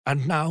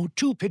And now,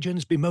 two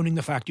pigeons bemoaning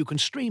the fact you can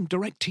stream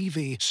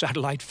DirecTV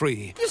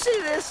satellite-free. You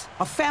see this?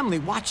 A family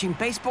watching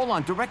baseball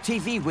on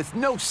DirecTV with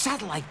no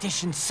satellite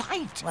dish in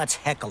sight. Let's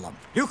heckle them.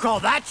 You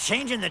call that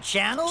changing the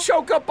channel?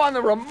 Choke up on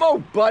the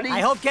remote, buddy. I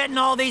hope getting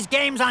all these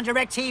games on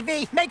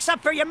DirecTV makes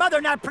up for your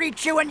mother not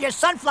pre-chewing your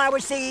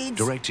sunflower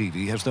seeds.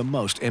 DirecTV has the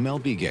most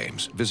MLB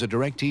games. Visit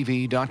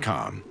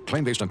DirecTV.com.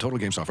 Claim based on total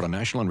games offered on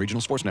national and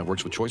regional sports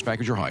networks with choice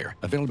package or higher.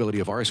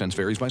 Availability of RSNs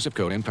varies by zip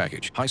code and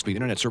package. High-speed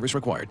internet service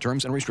required.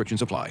 Terms and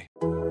restrictions apply.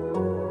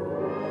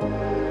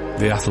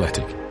 The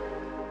Athletic.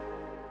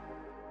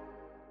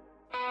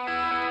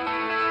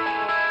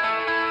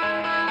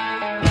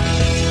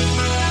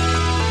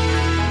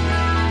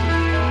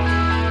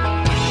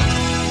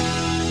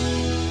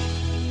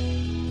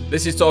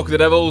 This is Talk of the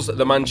Devils,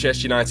 the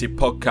Manchester United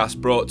podcast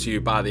brought to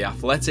you by The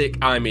Athletic.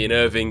 I'm Ian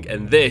Irving,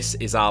 and this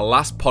is our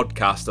last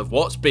podcast of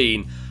what's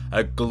been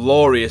a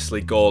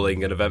gloriously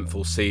galling and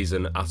eventful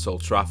season at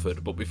Old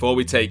Trafford. But before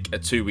we take a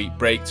 2-week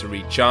break to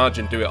recharge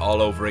and do it all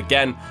over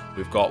again,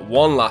 we've got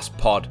one last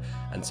pod,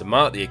 and to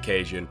mark the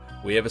occasion,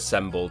 we have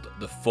assembled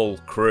the full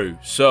crew.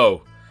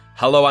 So,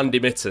 hello Andy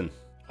Mitten.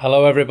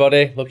 Hello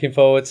everybody, looking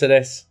forward to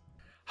this.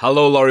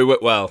 Hello Laurie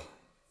Whitwell.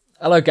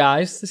 Hello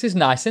guys, this is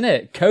nice, isn't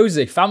it?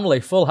 Cosy, family,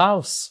 full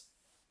house.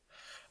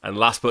 And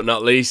last but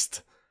not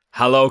least,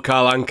 hello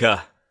Carl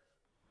Anker.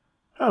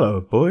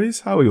 Hello boys,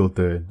 how are you all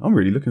doing? I'm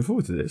really looking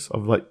forward to this.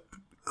 I've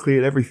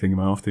cleared everything in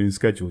my afternoon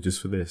schedule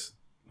just for this.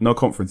 No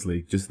Conference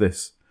League, just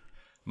this.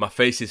 My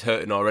face is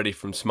hurting already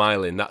from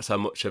smiling. That's how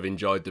much I've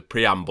enjoyed the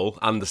preamble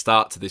and the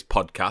start to this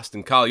podcast.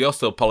 And Carl, you're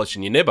still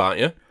polishing your nib, aren't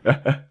you?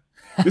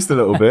 Just a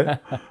little bit.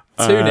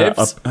 Two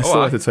nibs. I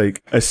still had to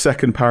take a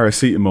second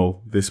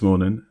paracetamol this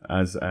morning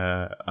as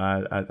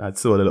I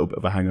still had a little bit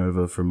of a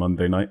hangover from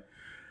Monday night.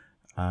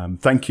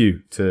 Thank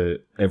you to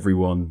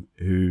everyone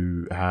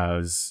who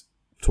has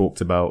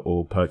talked about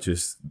or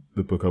purchased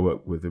the book I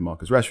work with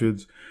Marcus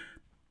Rashford.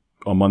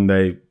 On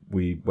Monday,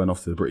 we went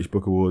off to the British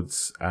Book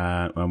Awards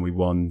and we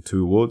won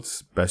 2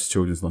 awards, Best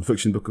Children's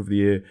Non-Fiction Book of the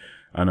Year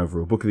and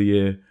Overall Book of the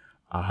Year.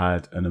 I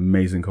had an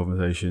amazing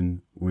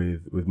conversation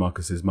with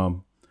Marcus's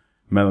mum,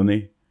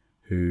 Melanie,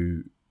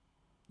 who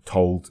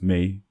told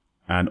me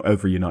and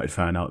every United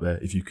fan out there,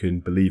 if you can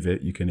believe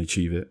it, you can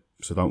achieve it.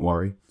 So don't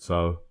worry.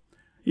 So,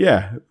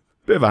 yeah,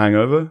 bit of a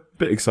hangover, a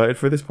bit excited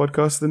for this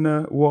podcast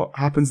and what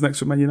happens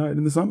next with Man United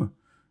in the summer.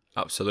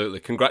 Absolutely.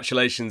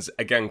 Congratulations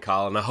again,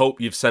 Carl, and I hope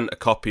you've sent a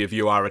copy of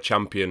You Are a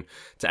Champion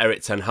to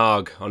Erik ten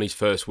Hag on his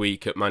first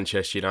week at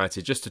Manchester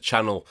United, just to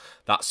channel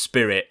that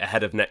spirit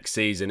ahead of next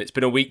season. It's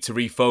been a week to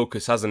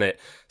refocus, hasn't it?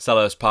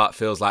 Selhurst Park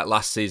feels like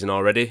last season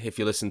already, if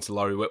you listen to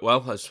Laurie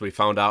Whitwell, as we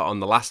found out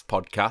on the last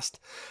podcast.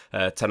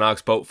 Ten Hag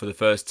spoke for the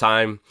first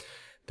time.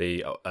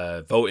 The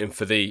voting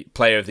for the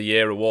Player of the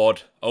Year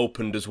award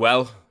opened as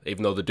well,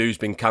 even though the do's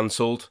been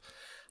cancelled.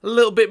 A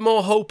little bit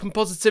more hope and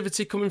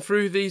positivity coming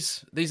through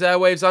these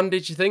airwaves, Andy,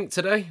 do you think,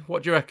 today?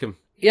 What do you reckon?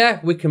 Yeah,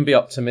 we can be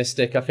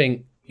optimistic. I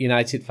think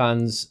United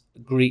fans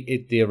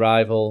greeted the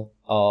arrival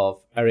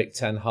of Erik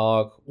ten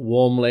Hag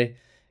warmly.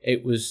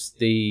 It was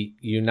the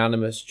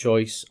unanimous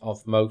choice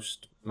of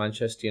most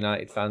Manchester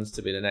United fans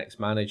to be the next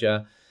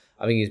manager.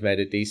 I think he's made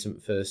a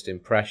decent first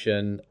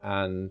impression,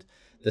 and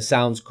the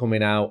sounds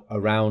coming out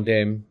around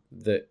him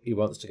that he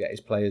wants to get his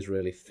players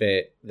really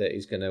fit, that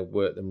he's going to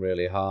work them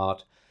really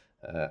hard.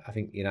 I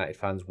think United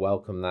fans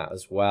welcome that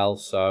as well.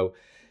 So,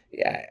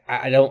 yeah,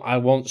 I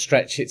won't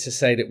stretch it to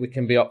say that we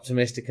can be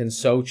optimistic and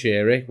so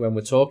cheery when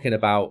we're talking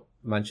about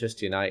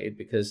Manchester United,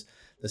 because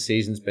the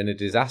season's been a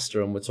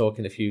disaster and we're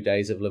talking a few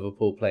days of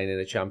Liverpool playing in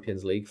a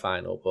Champions League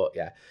final. But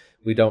yeah,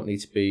 we don't need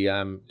to be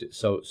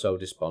so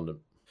despondent.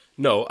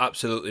 No,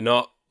 absolutely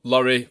not.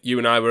 Laurie, you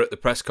and I were at the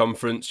press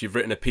conference. You've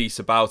written a piece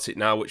about it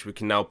now, which we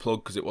can now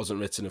plug because it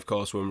wasn't written, of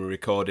course, when we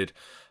recorded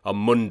on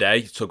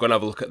Monday. So go and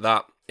have a look at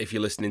that if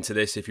you're listening to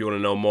this, if you want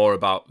to know more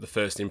about the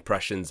first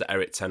impressions that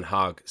Erik ten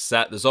Hag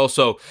set. There's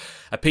also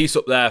a piece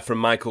up there from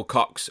Michael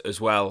Cox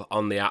as well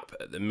on the app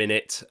at the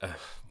minute.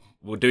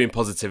 We're doing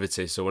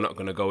positivity, so we're not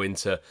going to go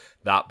into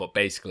that, but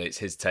basically it's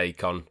his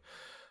take on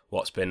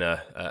what's been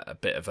a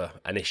bit of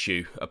an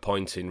issue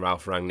appointing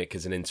Ralf Rangnick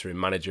as an interim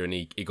manager, and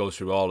he goes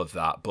through all of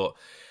that. But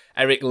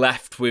Erik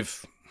left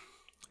with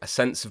a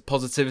sense of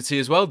positivity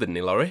as well, didn't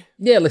he, Laurie?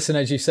 Yeah, listen,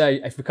 as you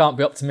say, if we can't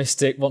be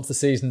optimistic once the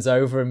season's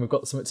over and we've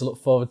got something to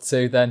look forward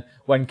to, then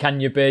when can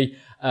you be?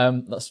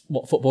 That's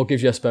what football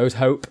gives you, I suppose,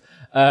 hope.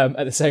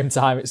 At the same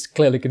time, it's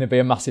clearly going to be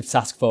a massive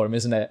task for him,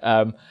 isn't it?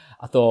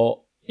 I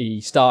thought he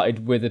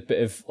started with a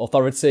bit of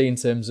authority in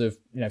terms of,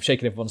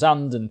 shaking everyone's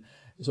hand and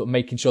sort of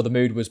making sure the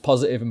mood was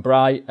positive and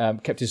bright.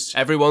 Kept his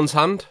everyone's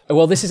hand.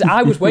 Well,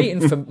 I was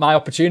waiting for my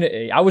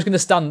opportunity. I was going to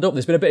stand up.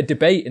 There's been a bit of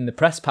debate in the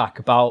press pack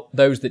about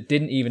those that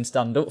didn't even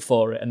stand up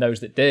for it and those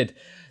that did.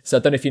 So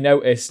I don't know if you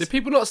noticed. Did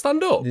people not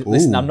stand up?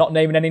 Listen, I'm not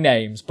naming any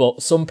names,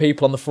 but some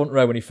people on the front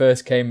row when he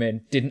first came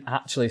in didn't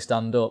actually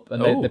stand up,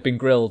 and they've been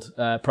grilled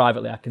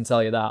privately. I can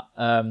tell you that.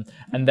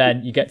 And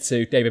then you get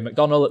to David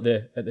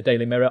McDonnell at the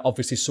Daily Mirror.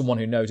 Obviously, someone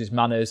who knows his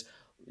manners.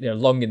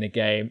 Long in the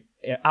game,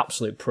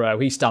 absolute pro.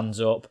 He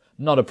stands up,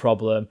 not a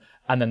problem.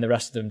 and then the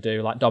rest of them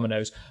do, like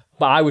dominoes.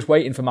 But I was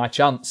waiting for my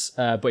chance,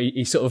 but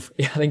he sort of,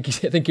 I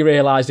think he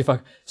realised if I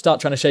start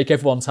trying to shake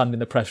everyone's hand in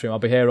the press room, I'll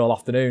be here all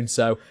afternoon.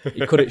 So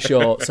he cut it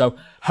short. So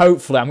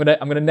hopefully, I'm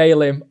gonna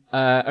nail him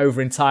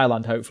over in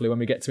Thailand. Hopefully, when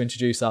we get to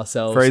introduce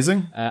ourselves,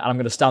 Phrasing, and I'm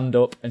gonna stand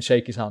up and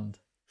shake his hand.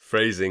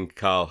 Phrasing,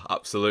 Carl,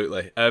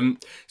 absolutely.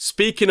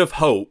 Speaking of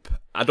hope,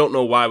 I don't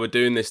know why we're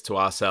doing this to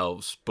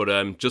ourselves,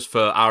 but just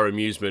for our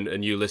amusement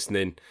and you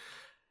listening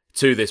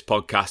to this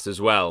podcast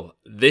as well,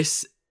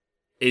 this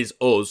is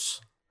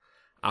us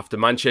after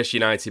Manchester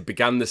United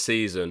began the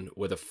season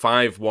with a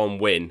 5-1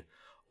 win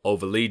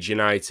over Leeds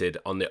United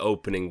on the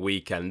opening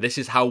weekend. This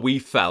is how we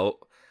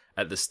felt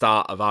at the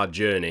start of our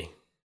journey.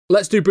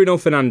 Let's do Bruno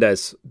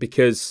Fernandes,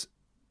 because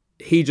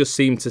he just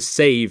seemed to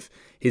save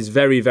his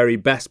very, very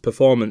best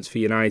performance for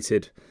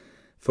United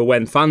for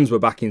when fans were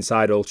back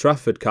inside Old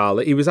Trafford, Carl.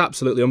 He was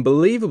absolutely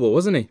unbelievable,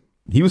 wasn't he?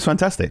 he was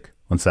fantastic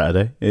on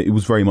Saturday. It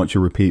was very much a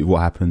repeat of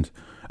what happened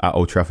at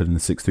Old Trafford in the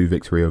 6-2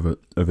 victory over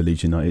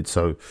Leeds United.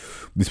 So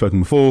we've spoken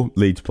before,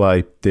 Leeds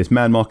play this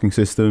man marking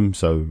system.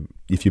 So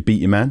if you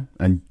beat your man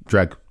and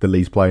drag the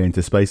Leeds player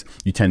into space,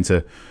 you tend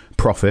to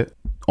profit.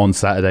 On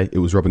Saturday, it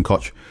was Robin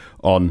Koch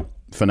on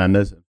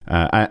Fernandes.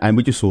 And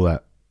we just saw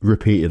that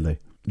repeatedly.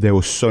 There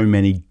were so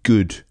many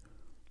good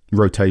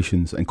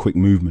rotations and quick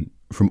movement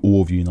from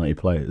all of United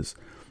players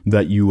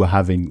that you were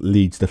having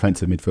Leeds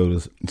defensive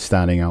midfielders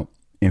standing out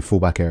in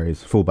fullback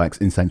areas,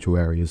 fullbacks in central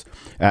areas,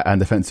 and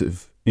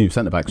defensive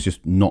centre-backs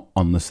just not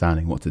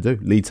understanding what to do.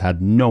 Leeds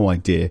had no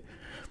idea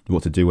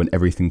what to do when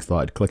everything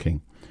started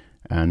clicking.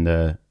 And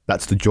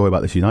that's the joy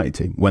about this United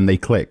team. When they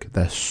click,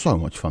 they're so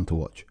much fun to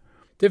watch.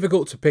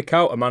 Difficult to pick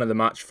out a man of the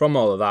match from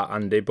all of that,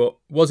 Andy, but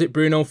was it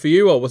Bruno for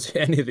you or was it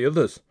any of the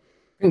others?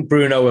 I think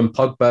Bruno and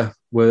Pogba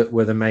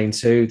were the main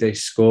two. They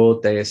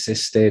scored, they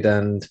assisted,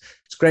 and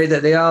it's great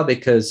that they are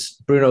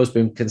because Bruno's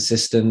been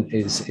consistent.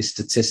 His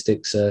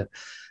statistics are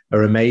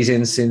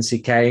amazing since he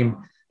came.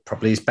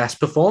 Probably his best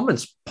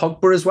performance.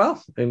 Pogba as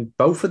well. And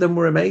both of them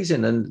were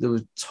amazing, and there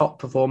were top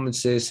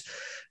performances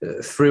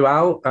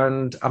throughout.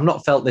 And I've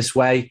not felt this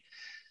way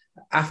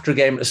after a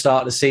game at the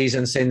start of the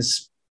season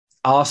since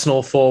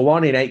Arsenal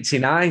 4-1 in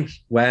 '89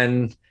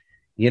 when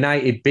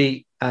United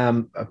beat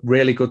a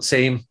really good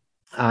team.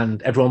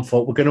 And everyone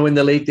thought we're going to win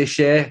the league this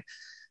year.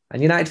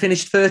 And United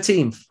finished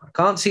 13th. I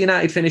can't see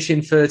United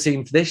finishing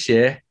 13th this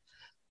year,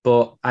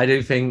 but I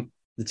do think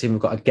the team have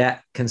got to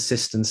get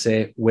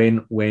consistency,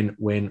 win.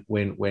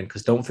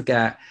 Because don't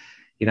forget,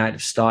 United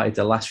have started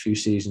the last few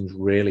seasons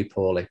really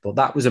poorly. But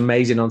that was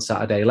amazing on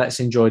Saturday.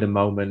 Let's enjoy the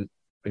moment,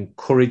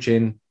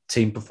 encouraging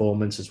team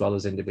performance as well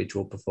as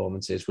individual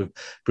performances with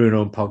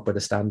Bruno and Pogba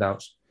the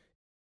standouts.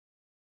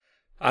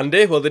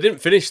 Andy, well, they didn't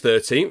finish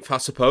 13th, I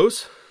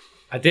suppose.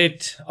 I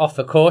did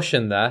offer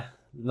caution there,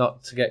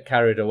 not to get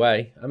carried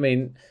away. I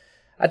mean,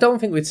 I don't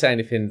think we'd say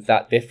anything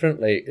that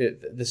differently.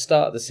 At the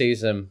start of the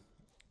season,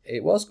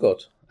 it was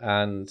good,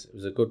 and it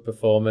was a good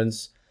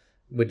performance.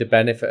 With the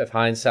benefit of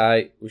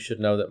hindsight, we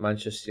should know that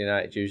Manchester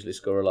United usually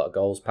score a lot of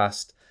goals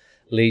past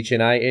Leeds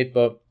United,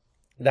 but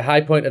the high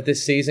point of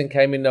this season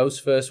came in those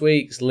first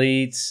weeks.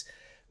 Leeds,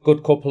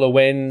 good couple of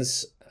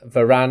wins,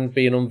 Varane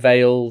being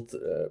unveiled,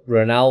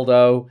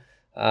 Ronaldo,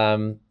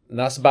 and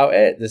that's about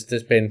it.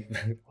 There's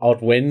been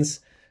odd wins.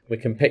 We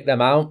can pick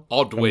them out.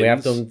 Odd wins. We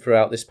have done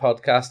throughout this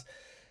podcast.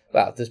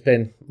 Well, there's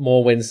been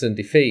more wins than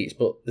defeats,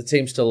 but the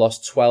team still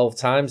lost 12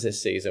 times this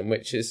season,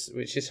 which is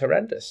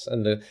horrendous.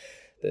 And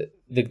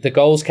the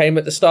goals came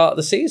at the start of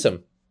the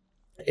season.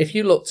 If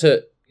you looked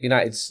at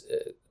United's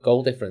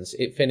goal difference,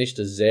 it finished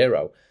as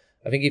 0.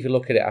 I think if you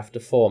look at it after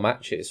 4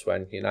 matches,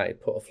 when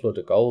United put a flood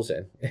of goals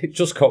in, it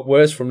just got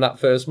worse from that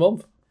first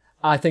month.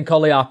 I think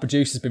Ollie, our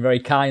producer, has been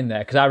very kind there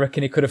because I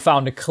reckon he could have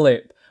found a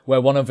clip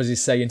where one of us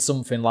is saying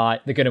something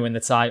like, they're going to win the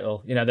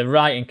title. You know, they're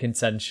right in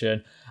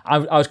contention. I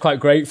was quite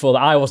grateful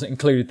that I wasn't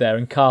included there,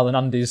 and Carl and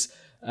Andy's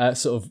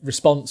sort of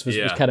response was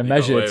kind of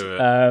measured.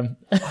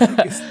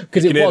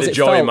 Because you can hear the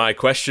joy in my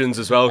questions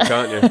as well,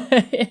 can't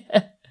you?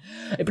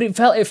 But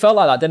it felt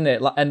like that, didn't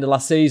it? End of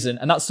last season,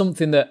 and that's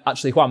something that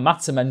actually Juan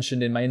Mata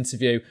mentioned in my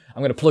interview.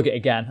 I'm going to plug it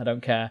again. I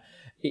don't care.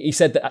 He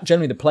said that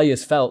generally the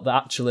players felt that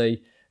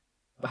actually,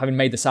 having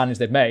made the signings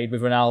they've made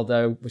with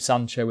Ronaldo, with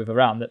Sancho, with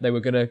Varane, that they were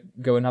going to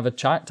go and have a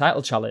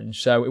title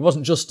challenge. So it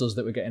wasn't just us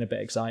that were getting a bit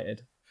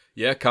excited.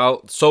 Yeah,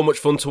 Carl, so much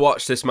fun to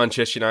watch this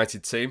Manchester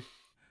United team.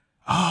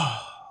 I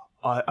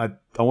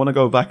want to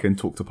go back and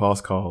talk to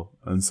past Carl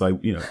and say,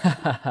 you know,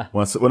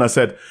 when I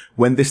said,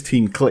 when this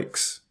team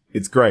clicks,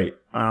 it's great.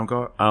 And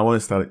I want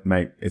to start,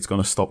 mate, it's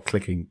going to stop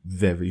clicking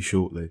very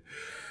shortly.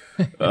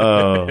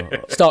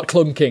 Start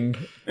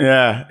clunking.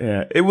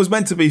 Yeah. It was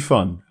meant to be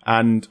fun.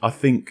 And I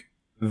think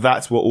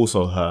that's what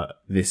also hurt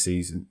this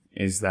season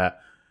is that,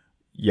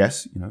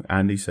 yes, you know,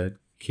 Andy said,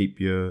 keep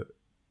your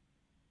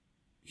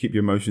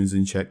emotions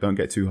in check. Don't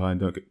get too high and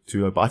don't get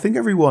too low. But I think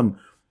everyone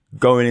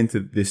going into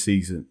this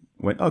season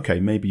went, okay,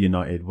 maybe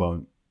United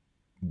won't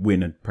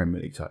win a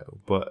Premier League title,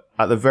 but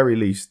at the very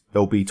least,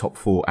 they'll be top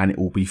 4 and it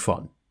will be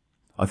fun.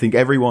 I think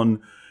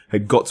everyone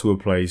had got to a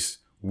place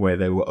where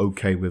they were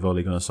okay with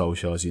Ole Gunnar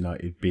Solskjaer's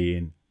United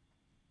being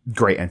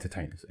great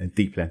entertainers and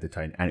deeply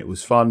entertaining. And it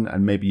was fun,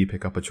 and maybe you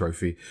pick up a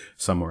trophy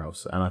somewhere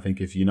else. And I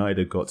think if United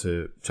had got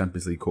to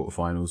Champions League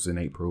quarterfinals in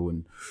April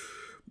and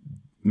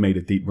made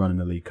a deep run in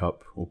the League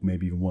Cup, or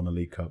maybe even won the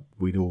League Cup,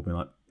 we'd all been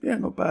like, yeah,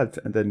 not bad.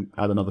 And then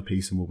add another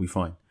piece and we'll be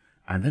fine.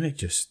 And then it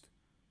just,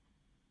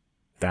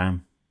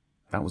 damn,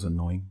 that was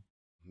annoying.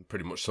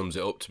 Pretty much sums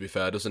it up, to be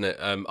fair, doesn't it?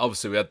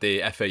 Obviously, we had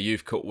the FA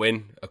Youth Cup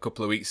win a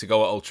couple of weeks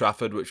ago at Old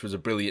Trafford, which was a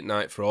brilliant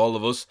night for all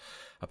of us,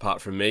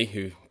 apart from me,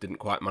 who didn't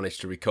quite manage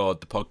to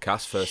record the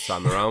podcast first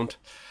time around.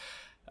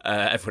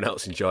 Everyone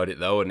else enjoyed it,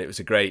 though, and it was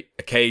a great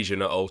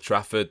occasion at Old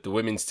Trafford. The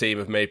women's team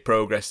have made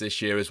progress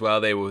this year as well.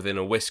 They were within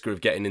a whisker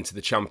of getting into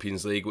the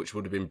Champions League, which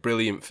would have been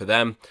brilliant for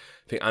them.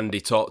 I think Andy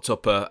talked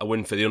up a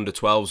win for the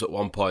under-12s at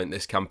one point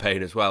this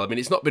campaign as well. I mean,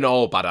 it's not been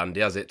all bad,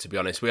 Andy, has it, to be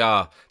honest? We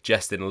are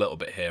jesting a little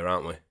bit here,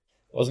 aren't we?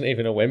 It wasn't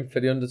even a win for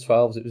the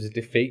under-12s. It was a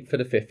defeat for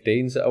the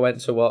 15s that I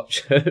went to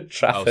watch at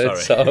Trafford. Oh,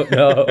 sorry. So,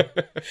 no.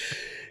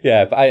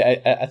 Yeah, but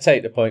I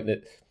take the point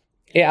that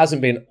it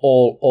hasn't been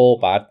all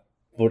bad,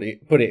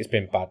 but it's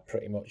been bad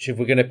pretty much. If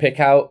we're going to pick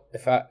out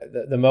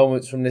the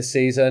moments from this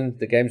season,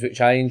 the games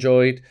which I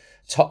enjoyed,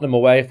 Tottenham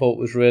away I thought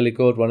was really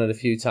good. One of the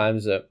few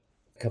times that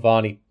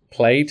Cavani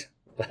played,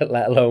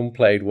 let alone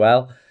played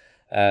well.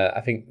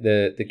 I think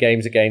the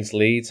games against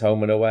Leeds,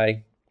 home and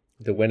away,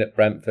 the win at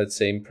Brentford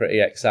seemed pretty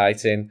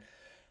exciting.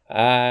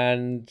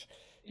 And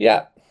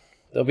yeah,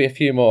 there'll be a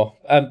few more.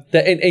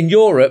 In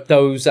Europe,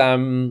 those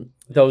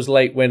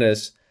late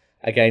winners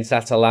against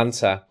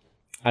Atalanta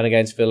and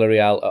against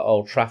Villarreal at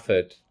Old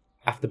Trafford,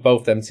 after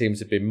both them teams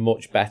had been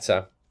much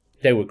better,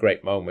 they were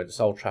great moments.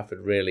 Old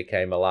Trafford really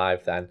came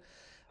alive then.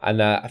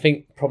 And I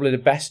think probably the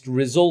best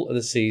result of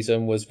the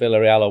season was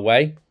Villarreal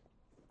away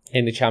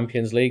in the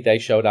Champions League. They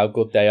showed how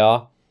good they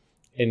are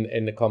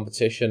in the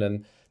competition,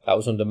 and that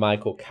was under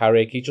Michael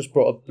Carrick. He just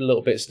brought up a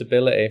little bit of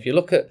stability. If you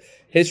look at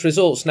his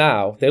results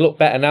now, they look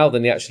better now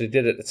than they actually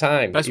did at the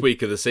time. Best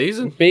week of the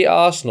season. Beat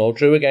Arsenal,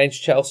 drew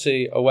against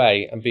Chelsea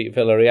away, and beat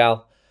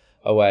Villarreal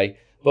away.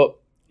 But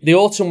the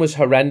autumn was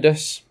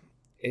horrendous.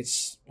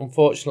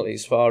 Unfortunately,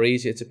 it's far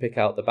easier to pick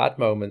out the bad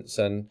moments,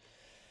 and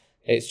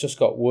it's just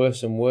got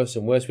worse and worse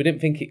and worse. We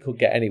didn't think it could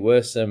get any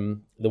worse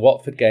than the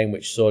Watford game,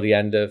 which saw the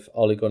end of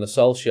Ole Gunnar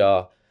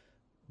Solskjaer,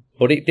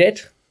 but it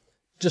did.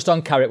 Just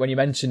on Carrick, when you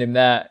mentioned him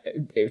there,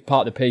 it was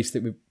part of the piece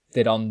that we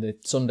did on the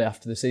Sunday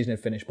after the season had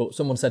finished, but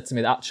someone said to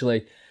me that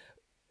actually,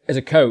 as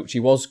a coach, he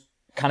was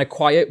kind of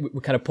quiet. We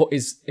kind of put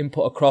his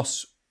input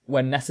across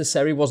when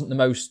necessary, wasn't the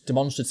most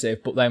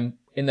demonstrative, but then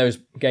in those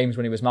games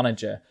when he was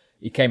manager,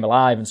 he came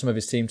alive, and some of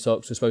his team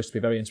talks were supposed to be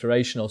very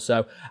inspirational.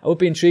 So I would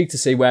be intrigued to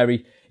see where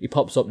he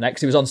pops up next.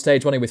 He was on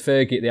stage, wasn't he, with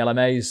Fergie at the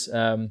LMAs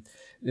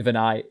the other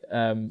night.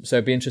 So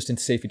it'd be interesting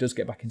to see if he does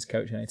get back into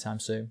coaching anytime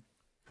soon.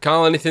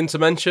 Carl, anything to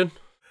mention?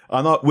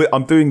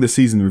 I'm doing the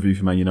season review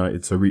for Man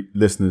United, so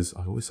listeners,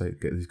 I always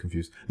get these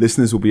confused.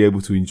 Listeners will be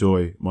able to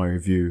enjoy my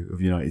review of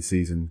United's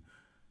season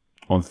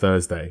on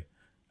Thursday.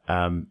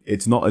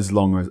 It's not as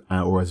long as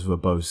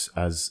verbose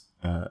as,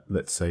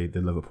 let's say,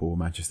 the Liverpool or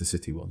Manchester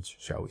City ones,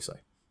 shall we say.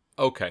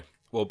 Okay.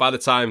 Well, by the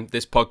time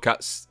this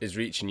podcast is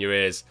reaching your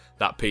ears,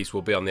 that piece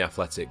will be on The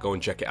Athletic. Go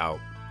and check it out.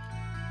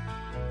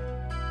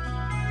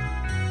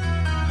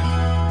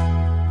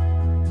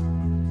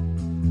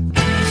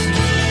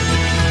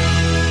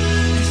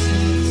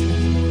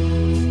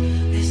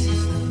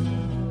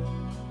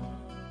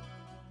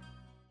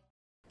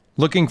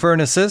 Looking for an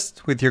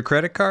assist with your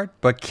credit card,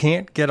 but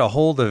can't get a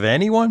hold of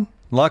anyone?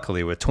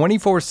 Luckily, with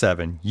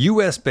 24/7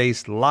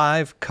 US-based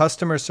live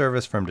customer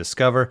service from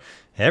Discover,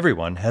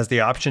 everyone has the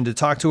option to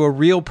talk to a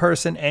real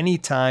person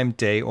anytime,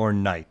 day or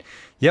night.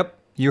 Yep,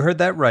 you heard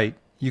that right.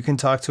 You can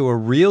talk to a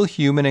real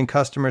human in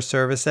customer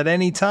service at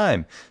any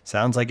time.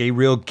 Sounds like a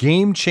real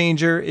game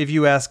changer if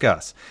you ask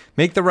us.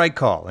 Make the right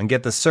call and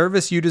get the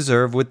service you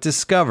deserve with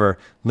Discover.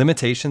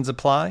 Limitations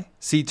apply.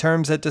 See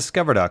terms at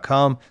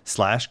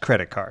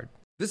discover.com/creditcard.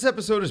 This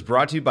episode is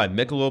brought to you by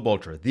Michelob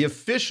Ultra, the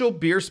official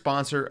beer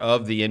sponsor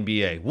of the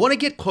NBA. Want to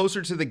get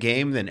closer to the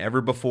game than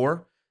ever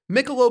before?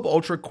 Michelob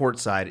Ultra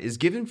Courtside is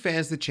giving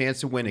fans the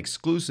chance to win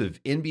exclusive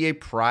NBA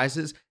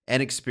prizes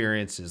and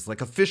experiences like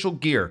official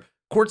gear,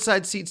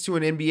 courtside seats to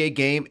an NBA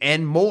game,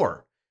 and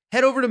more.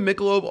 Head over to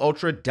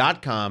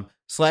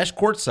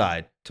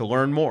MichelobUltra.com/courtside to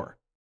learn more.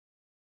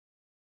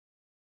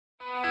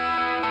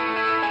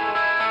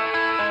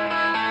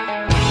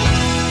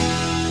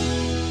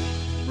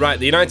 Right,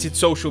 the United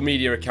social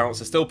media accounts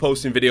are still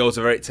posting videos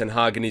of Erik ten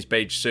Hag in his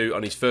beige suit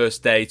on his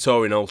first day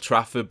touring Old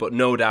Trafford, but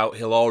no doubt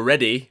he'll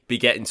already be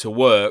getting to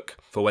work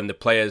for when the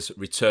players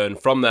return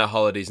from their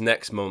holidays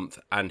next month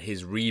and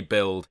his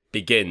rebuild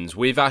begins.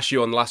 We've asked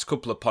you on the last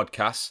couple of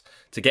podcasts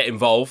to get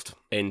involved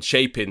in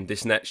shaping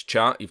this next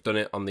chart. You've done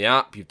it on the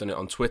app, you've done it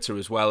on Twitter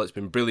as well. It's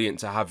been brilliant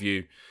to have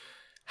you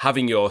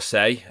having your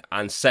say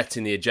and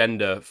setting the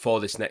agenda for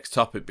this next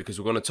topic, because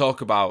we're going to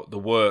talk about the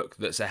work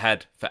that's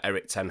ahead for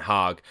Erik ten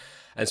Hag.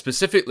 And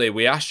specifically,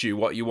 we asked you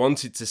what you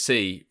wanted to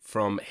see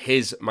from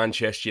his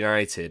Manchester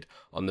United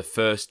on the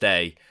first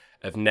day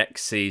of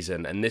next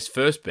season. And this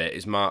first bit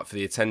is marked for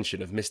the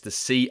attention of Mr.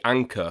 Sea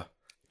Anchor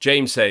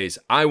James says,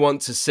 I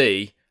want to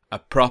see a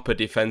proper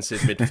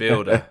defensive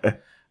midfielder.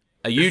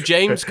 Are you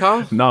James,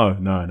 Carl? No.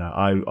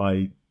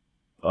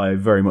 I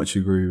very much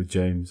agree with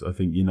James. I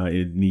think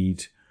United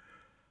need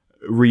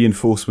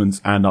reinforcements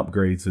and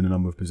upgrades in a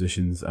number of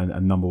positions,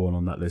 and number one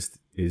on that list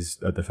is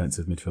a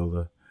defensive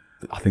midfielder.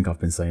 I think I've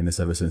been saying this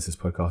ever since this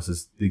podcast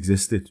has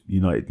existed.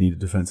 United need a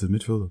defensive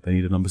midfielder. They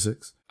need a number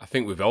 6. I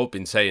think we've all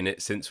been saying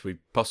it since we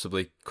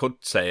possibly could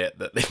say it,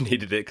 that they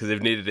needed it, because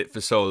they've needed it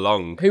for so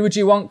long. Who would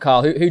you want,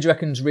 Carl? Who do you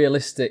reckon's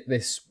realistic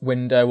this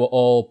window,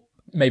 or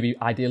maybe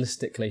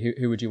idealistically,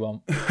 who would you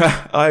want?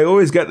 I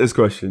always get this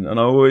question, and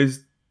I'm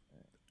always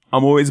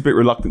a bit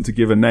reluctant to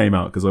give a name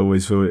out, because I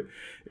always feel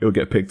it'll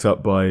get picked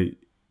up by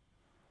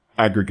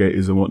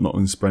aggregators and whatnot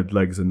and spread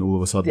legs, and all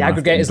of a sudden the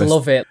aggregators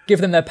love it.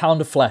 Give them their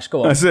pound of flesh.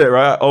 Go on. That's it,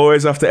 right? I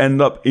always have to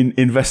end up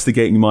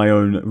investigating my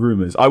own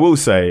rumours. I will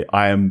say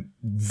I am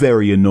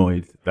very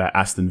annoyed that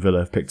Aston Villa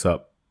have picked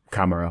up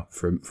Camara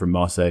from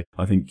Marseille.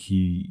 I think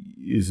he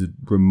is a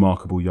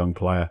remarkable young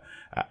player.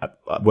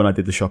 When I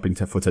did the shopping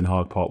for Ten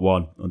Hag Part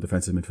 1 on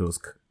defensive midfielders,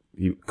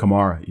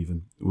 Kamara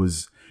even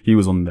was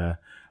on there.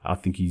 I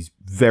think he's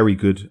very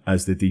good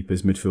as the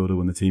deepest midfielder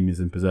when the team is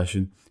in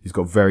possession. He's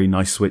got very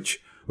nice switch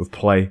of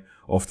play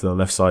off to the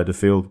left side of the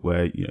field,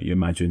 where you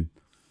imagine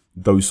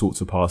those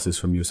sorts of passes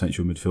from your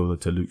central midfielder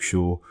to Luke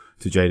Shaw,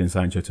 to Jadon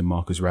Sancho, to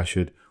Marcus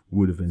Rashford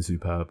would have been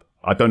superb.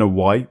 I don't know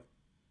why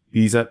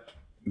he's at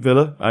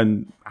Villa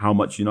and how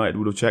much United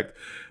would have checked,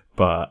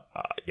 but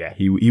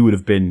he would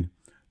have been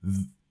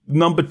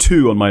number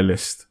 2 on my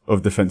list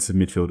of defensive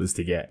midfielders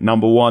to get.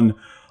 Number 1,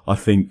 I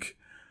think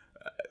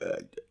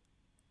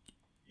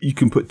you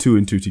can put 2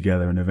 and 2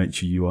 together, and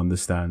eventually you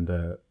understand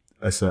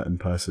a certain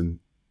person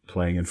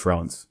playing in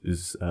France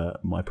is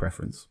my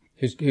preference.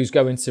 Who's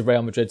going to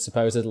Real Madrid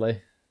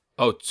supposedly?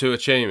 Oh,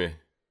 Tuachemi.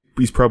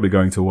 He's probably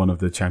going to one of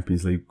the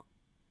Champions League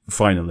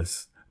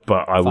finalists,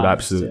 but I would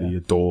absolutely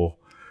adore.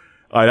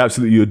 I'd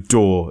absolutely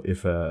adore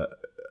if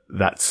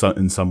that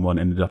certain someone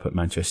ended up at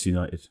Manchester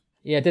United.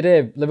 Yeah, I did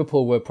hear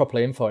Liverpool were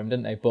properly in for him,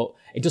 didn't they? But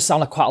it does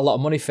sound like quite a lot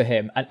of money for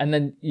him. And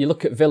then you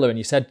look at Villa and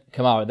you said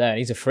Kamara there, and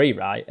he's a free,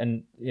 right?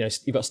 And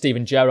you've got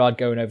Steven Gerrard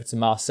going over to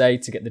Marseille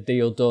to get the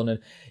deal done, and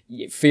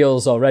it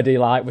feels already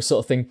like we're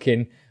sort of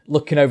thinking,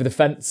 looking over the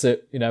fence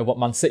at what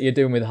Man City are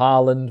doing with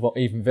Haaland, what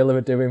even Villa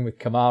are doing with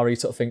Kamara. You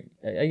sort of think,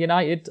 are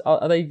United,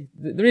 are they?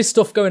 There is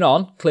stuff going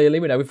on, clearly,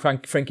 we know, with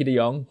Frankie de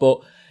Jong,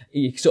 but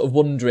you're sort of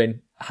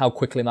wondering how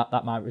quickly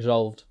that might be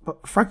resolved.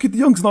 But Frankie de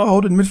Jong's not a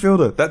holding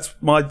midfielder. That's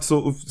my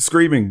sort of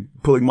screaming,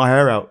 pulling my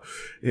hair out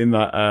in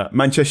that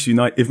Manchester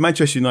United. If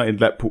Manchester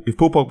United if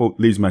Paul Pogba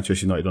leaves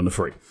Manchester United on the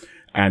free,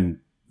 and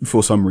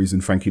for some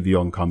reason Frankie de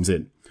Jong comes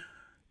in,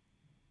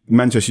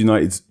 Manchester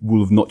United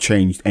will have not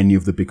changed any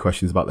of the big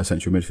questions about their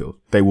central midfield.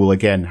 They will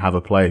again have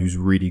a player who's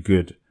really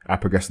good at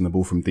progressing the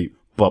ball from deep,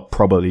 but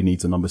probably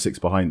needs a number 6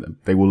 behind them.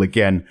 They will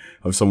again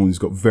have someone who's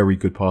got very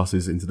good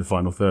passes into the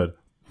final third,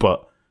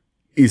 but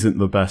isn't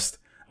the best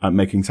at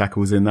making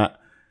tackles in that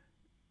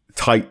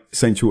tight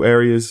central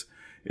areas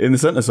in the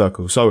centre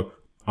circle. So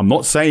I'm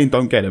not saying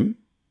don't get him.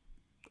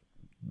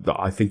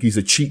 I think he's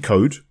a cheat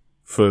code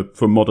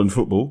for modern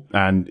football,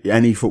 and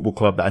any football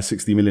club that has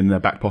 60 million in their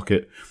back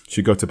pocket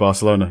should go to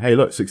Barcelona. Hey,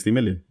 look, 60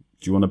 million.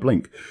 Do you want to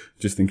blink?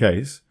 Just in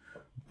case.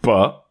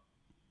 But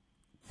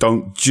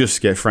don't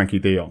just get Frankie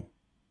de Jong.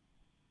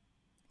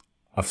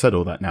 I've said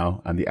all that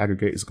now, and the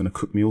aggregator's going to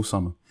cook me all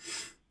summer.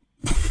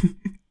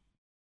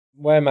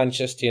 Where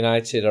Manchester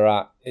United are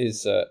at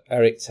is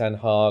Erik ten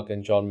Hag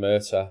and John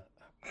Murtough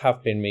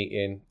have been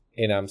meeting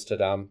in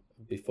Amsterdam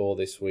before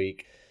this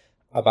week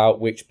about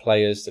which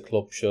players the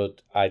club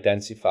should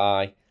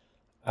identify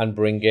and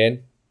bring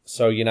in.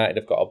 So United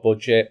have got a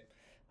budget.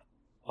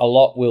 A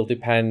lot will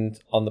depend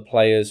on the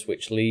players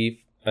which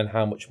leave and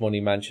how much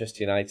money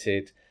Manchester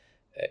United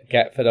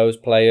get for those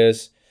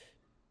players.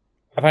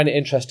 I find it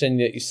interesting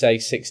that you say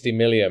 60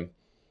 million.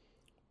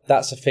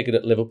 That's a figure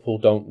that Liverpool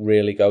don't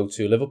really go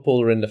to.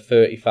 Liverpool are in the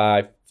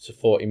 35 to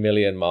 40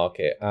 million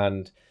market,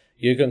 and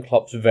Jurgen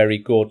Klopp's very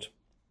good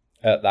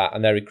at that,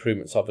 and their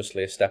recruitment's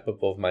obviously a step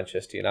above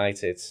Manchester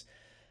United's.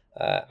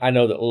 I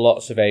know that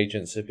lots of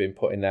agents have been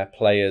putting their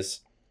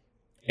players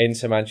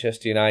into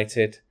Manchester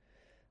United.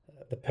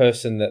 The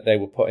person that they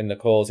were putting the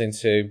calls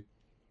into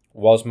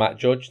was Matt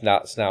Judge.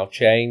 That's now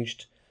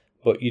changed.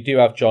 But you do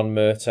have John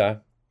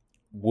Murtough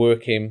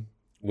working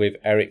with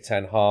Erik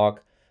ten Hag.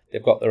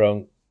 They've got their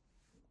own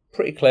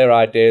pretty clear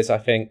ideas, I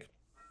think.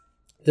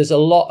 There's a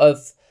lot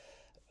of,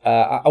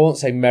 I won't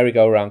say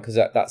merry-go-round because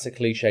that's a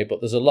cliche, but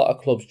there's a lot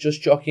of clubs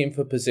just jockeying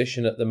for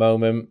position at the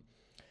moment.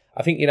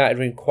 I think United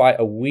are in quite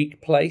a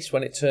weak place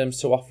when it comes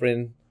to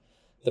offering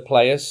the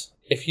players.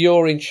 If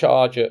you're in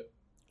charge at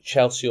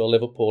Chelsea or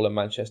Liverpool and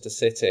Manchester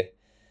City,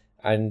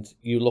 and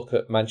you look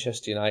at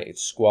Manchester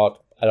United's squad,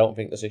 I don't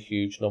think there's a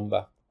huge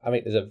number. I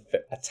think there's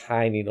a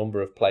tiny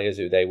number of players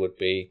who they would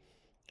be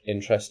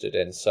interested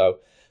in. So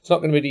it's not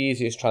going to be the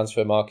easiest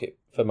transfer market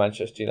for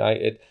Manchester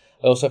United.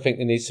 I also think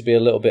there needs to be a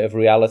little bit of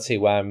reality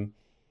when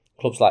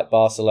clubs like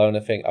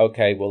Barcelona think,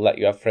 okay, we'll let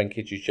you have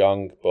Frenkie de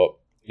Jong, but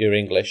you're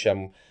English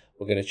and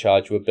we're going to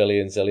charge you $1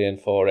 billion, zillion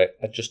for it.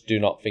 I just do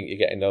not think you're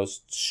getting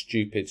those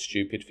stupid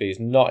fees.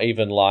 Not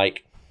even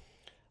like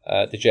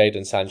the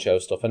Jadon Sancho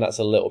stuff, and that's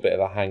a little bit of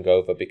a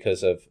hangover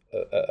because of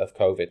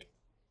COVID.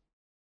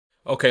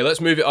 Okay, let's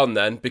move it on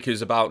then,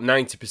 because about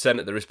 90%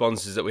 of the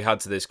responses that we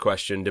had to this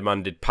question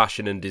demanded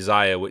passion and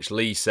desire, which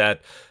Lee said.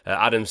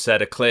 Adam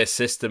said a clear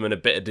system and a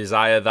bit of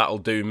desire, that'll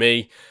do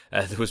me.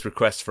 There was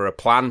requests for a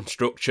plan,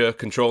 structure,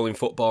 controlling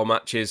football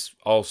matches,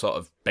 all sort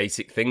of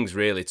basic things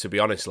really, to be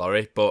honest,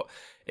 Laurie. But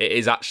it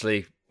is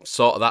actually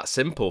sort of that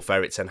simple for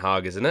Erik ten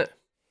Hag, isn't it?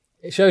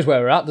 It shows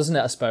where we're at, doesn't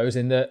it, I suppose,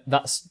 in that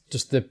that's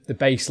just the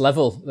base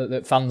level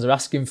that fans are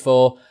asking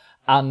for.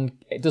 And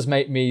it does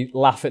make me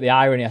laugh at the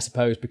irony, I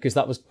suppose, because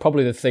that was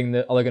probably the thing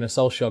that Ole Gunnar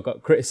Solskjaer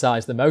got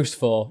criticised the most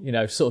for,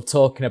 sort of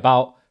talking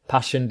about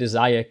passion,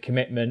 desire,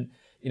 commitment,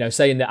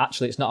 saying that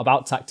actually it's not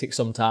about tactics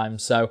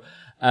sometimes. So,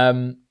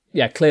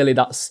 clearly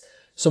that's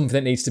something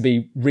that needs to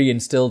be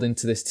reinstilled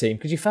into this team,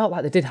 because you felt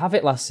like they did have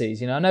it last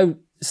season. I know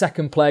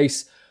second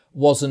place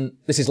wasn't...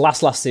 This is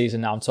last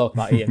season now I'm talking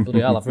about, Ian.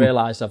 Bloody hell, I've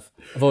realised I've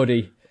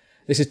already...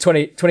 This is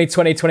 2020,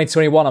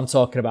 2021 I'm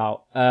talking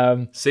about.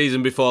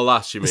 Season before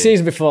last, you mean?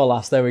 Season before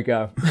last, there we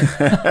go.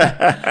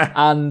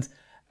 And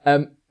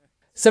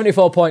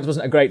 74 points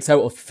wasn't a great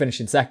total for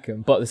finishing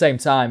second, but at the same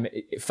time,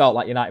 it felt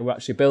like United were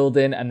actually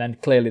building, and then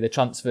clearly the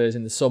transfers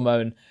in the summer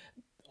and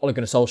Ole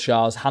Gunnar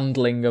Solskjaer's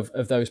handling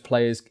of those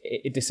players,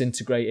 it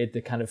disintegrated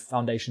the kind of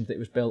foundations that it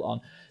was built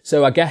on.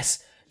 So I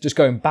guess just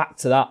going back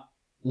to that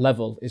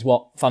level is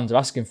what fans are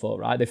asking for,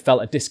 right? They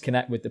felt a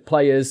disconnect with the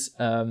players,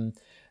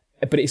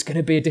 but it's going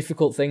to be a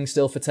difficult thing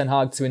still for Ten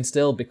Hag to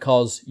instill,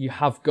 because you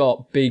have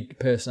got big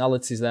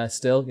personalities there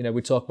still.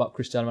 We talk about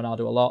Cristiano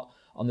Ronaldo a lot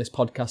on this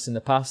podcast in the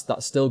past.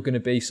 That's still going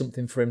to be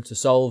something for him to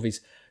solve.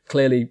 He's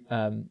clearly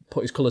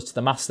put his colours to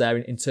the mast there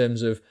in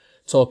terms of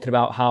talking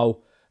about how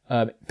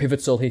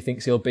pivotal he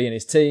thinks he'll be in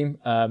his team.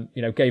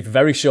 Gave a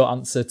very short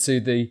answer to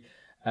the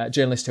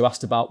journalist who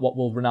asked about what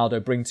will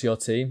Ronaldo bring to your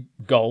team,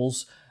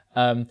 goals.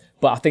 But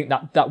I think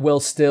that will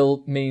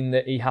still mean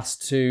that he has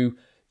to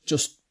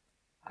just,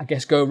 I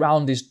guess, go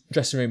around his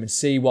dressing room and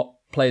see what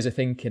players are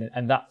thinking.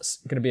 And that's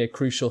going to be a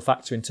crucial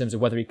factor in terms of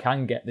whether he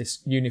can get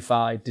this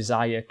unified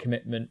desire,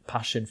 commitment,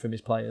 passion from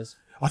his players.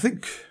 I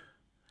think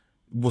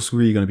what's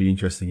really going to be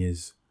interesting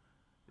is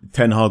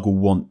Ten Hag will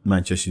want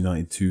Manchester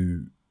United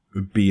to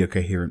be a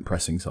coherent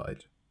pressing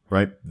side,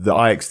 right? The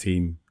Ajax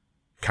team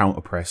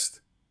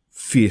counter-pressed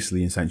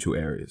fiercely in central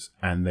areas,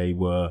 and they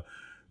were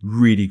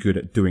really good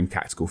at doing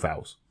tactical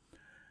fouls.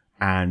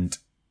 And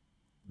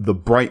the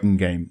Brighton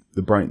game,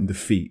 the Brighton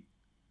defeat,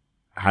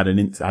 had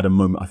a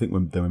moment, I think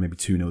when they were maybe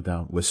 2-0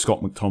 down, where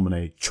Scott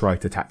McTominay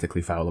tried to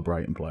tactically foul a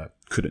Brighton player.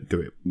 Couldn't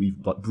do it. He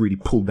really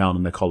pulled down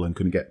on their collar and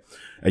couldn't get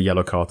a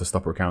yellow card to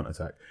stop a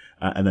counter-attack.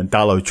 And then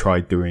Dalot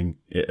tried doing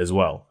it as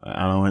well. And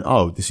I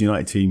went, this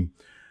United team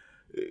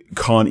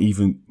can't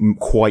even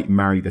quite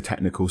marry the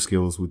technical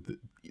skills with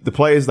the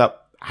players that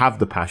have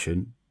the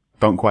passion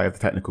don't quite have the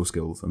technical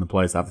skills, and the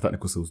players that have the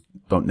technical skills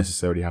don't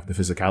necessarily have the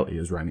physicality,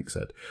 as Rangnick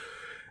said.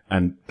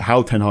 And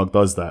how Ten Hag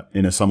does that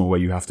in a summer where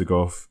you have to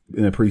go off,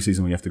 in a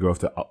pre-season where you have to go off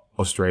to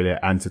Australia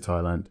and to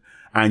Thailand,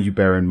 and you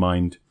bear in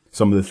mind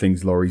some of the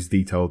things Laurie's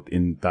detailed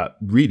in that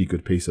really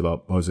good piece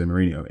about Jose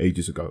Mourinho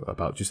ages ago,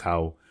 about just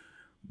how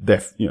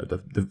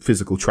the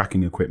physical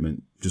tracking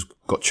equipment just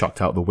got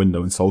chucked out the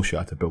window and Solskjaer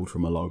had to build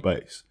from a low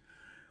base.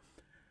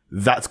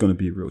 That's going to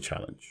be a real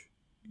challenge.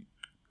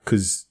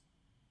 Because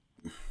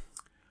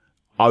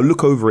I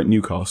look over at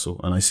Newcastle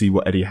and I see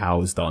what Eddie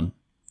Howe has done,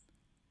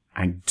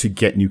 and to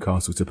get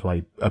Newcastle to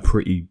play a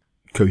pretty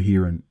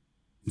coherent,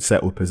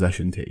 settled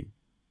possession team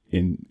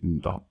in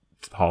the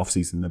half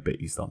season, the bit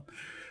he's done.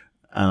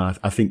 And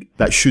I think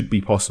that should be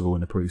possible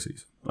in the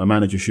pre-season. A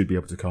manager should be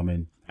able to come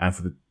in and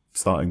for the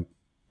starting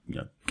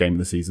game of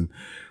the season,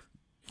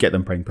 get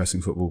them playing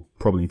pressing football.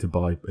 Probably need to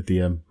buy a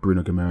DM.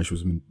 Bruno Guimaraes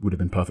would have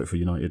been perfect for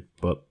United,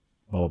 but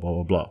blah, blah, blah,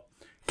 blah, blah.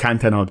 Can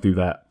Ten Hag do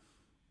that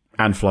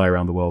and fly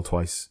around the world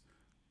twice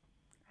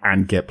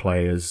and get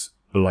players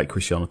like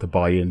Cristiano to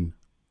buy in?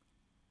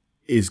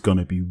 Is going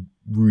to be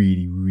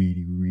really,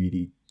 really,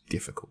 really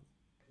difficult.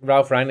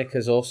 Ralf Rangnick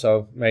has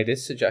also made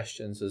his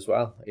suggestions as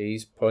well.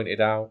 He's pointed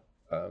out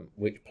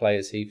which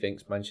players he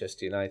thinks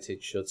Manchester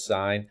United should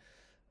sign.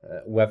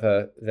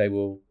 Whether they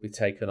will be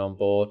taken on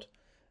board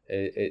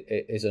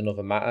is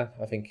another matter.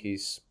 I think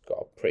he's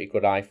got a pretty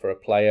good eye for a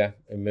player.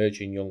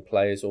 Emerging young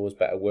players, always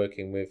better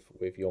working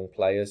with young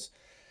players.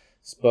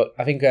 But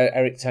I think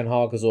Erik ten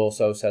Hag has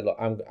also said, look,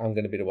 I'm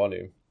going to be the one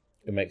who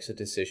makes a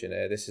decision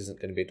here. This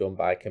isn't going to be done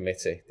by a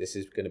committee. This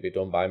is going to be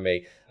done by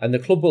me. And the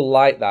club will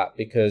like that,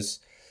 because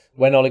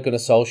when Ole Gunnar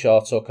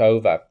Solskjaer took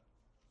over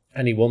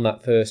and he won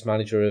that first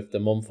Manager of the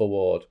Month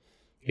award,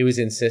 he was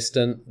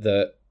insistent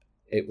that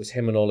it was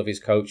him and all of his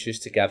coaches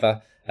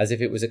together, as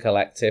if it was a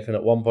collective. And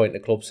at one point the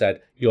club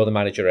said, you're the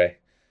manager here.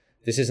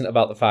 This isn't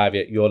about the five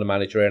yet, you're the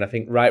manager here. And I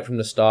think right from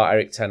the start,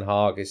 Erik ten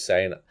Hag is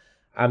saying,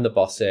 I'm the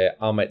boss here.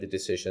 I'll make the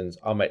decisions.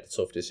 I'll make the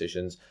tough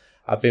decisions.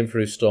 I've been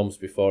through storms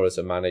before as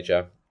a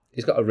manager.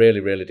 He's got a really,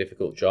 really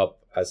difficult job,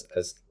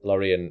 as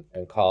Laurie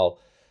and Carl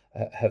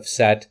have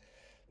said.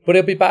 But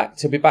he'll be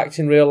backed. He'll be backed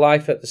in real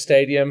life at the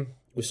stadium.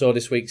 We saw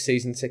this week's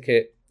season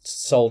ticket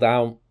sold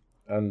out,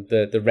 and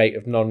the rate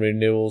of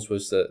non-renewals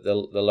was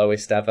the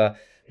lowest ever.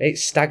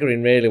 It's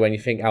staggering, really, when you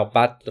think how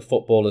bad the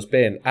football has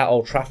been at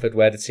Old Trafford,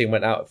 where the team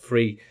went out of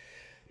 3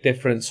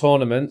 different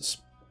tournaments.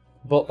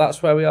 But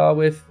that's where we are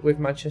with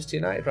Manchester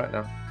United right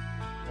now.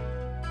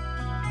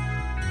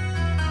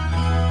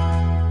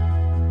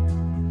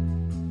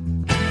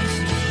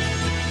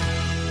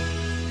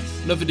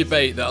 Another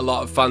debate that a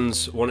lot of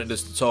fans wanted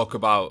us to talk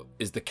about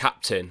is the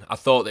captain. I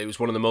thought that it was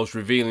one of the most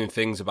revealing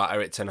things about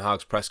Erik ten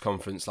Hag's press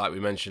conference, like we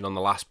mentioned on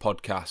the last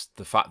podcast,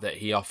 the fact that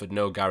he offered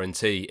no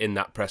guarantee in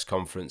that press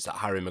conference that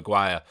Harry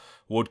Maguire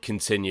would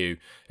continue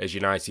as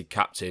United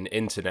captain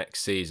into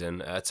next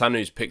season.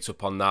 Tanu's picked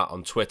up on that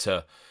on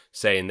Twitter,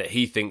 saying that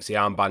he thinks the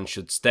armband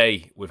should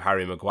stay with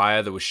Harry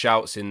Maguire. There were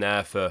shouts in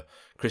there for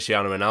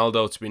Cristiano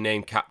Ronaldo to be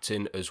named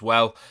captain as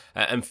well.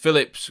 And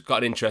Phillips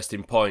got an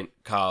interesting point,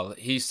 Carl.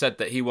 He said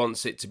that he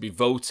wants it to be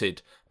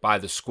voted by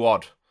the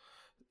squad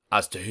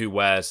as to who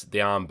wears the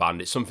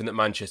armband. It's something that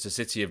Manchester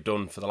City have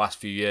done for the last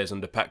few years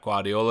under Pep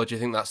Guardiola. Do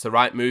you think that's the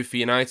right move for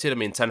United? I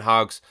mean, Ten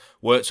Hag's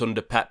worked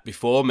under Pep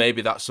before.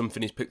 Maybe that's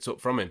something he's picked up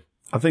from him.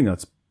 I think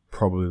that's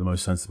probably the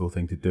most sensible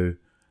thing to do.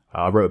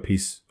 I wrote a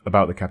piece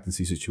about the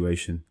captaincy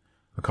situation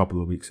a couple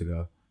of weeks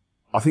ago.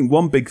 I think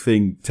one big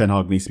thing Ten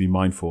Hag needs to be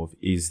mindful of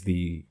is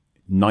the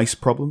nice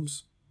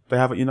problems they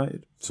have at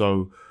United.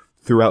 So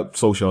throughout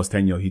Solskjaer's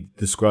tenure, he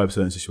described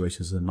certain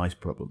situations as a nice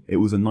problem. It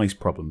was a nice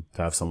problem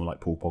to have someone like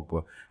Paul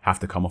Pogba have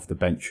to come off the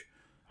bench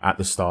at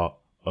the start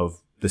of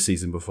the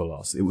season before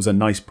last. It was a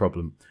nice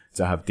problem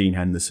to have Dean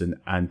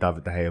Henderson and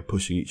David De Gea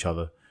pushing each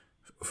other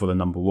for the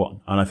number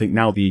 1. And I think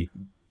now the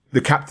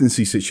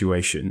captaincy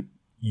situation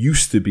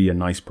used to be a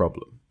nice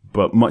problem.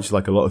 But much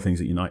like a lot of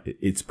things at United,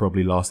 it's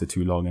probably lasted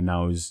too long and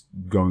now is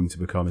going to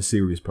become a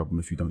serious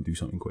problem if you don't do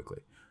something quickly.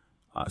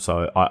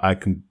 So I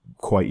can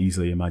quite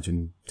easily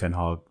imagine Ten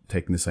Hag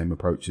taking the same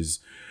approach as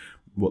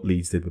what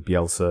Leeds did with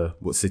Bielsa,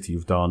 what City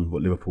have done,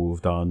 what Liverpool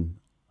have done.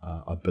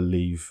 I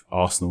believe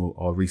Arsenal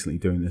are recently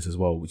doing this as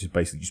well, which is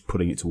basically just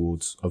putting it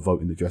towards a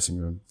vote in the dressing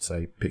room.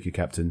 Say, pick your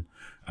captain,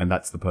 and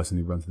that's the person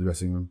who runs the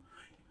dressing room.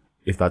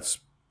 If that's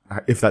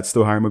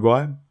still Harry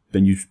Maguire,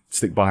 then you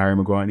stick by Harry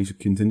Maguire and he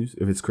continues.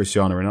 If it's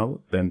Cristiano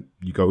Ronaldo, then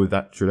you go with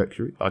that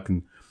trajectory. I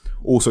can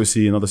also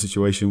see another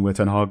situation where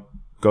Ten Hag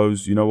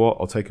goes, you know what,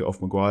 I'll take it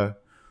off Maguire.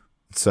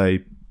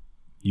 Say,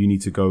 you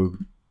need to go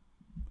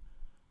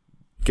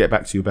get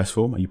back to your best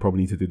form, and you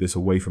probably need to do this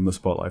away from the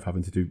spotlight of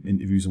having to do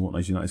interviews and whatnot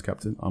as United's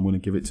captain. I'm going to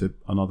give it to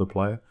another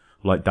player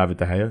like David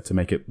De Gea to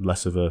make it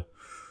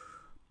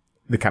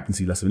the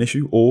captaincy less of an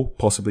issue, or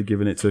possibly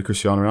giving it to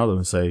Cristiano Ronaldo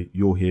and say,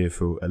 you're here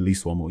for at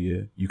least 1 more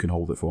year, you can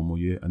hold it for 1 more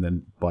year, and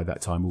then by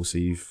that time we'll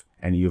see if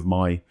any of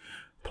my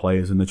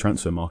players in the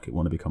transfer market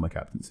want to become a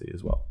captaincy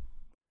as well.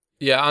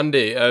 Yeah,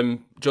 Andy,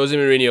 Jose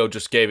Mourinho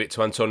just gave it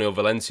to Antonio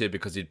Valencia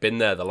because he'd been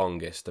there the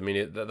longest. I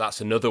mean,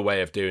 that's another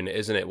way of doing it,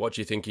 isn't it? What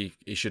do you think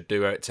he should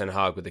do, Erik ten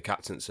Hag, with the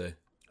captaincy?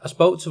 I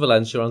spoke to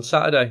Valencia on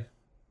Saturday.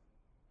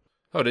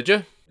 Oh, did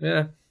you?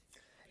 Yeah.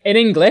 In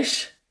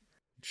English?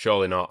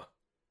 Surely not.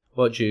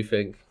 What do you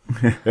think?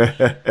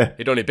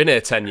 He'd only been here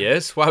 10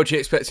 years. Why would you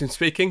expect him to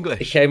speak English?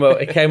 He came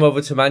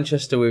over to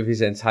Manchester with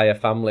his entire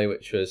family,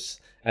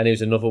 and he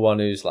was another one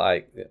who's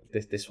like,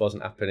 this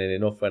wasn't happening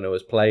enough when I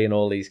was playing.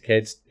 All these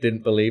kids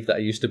didn't believe that I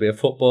used to be a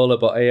footballer,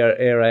 but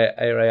here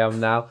I am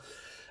now.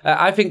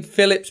 I think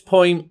Philip's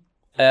point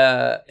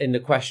in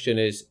the question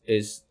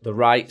is the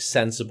right,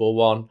 sensible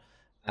one.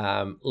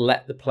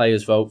 Let the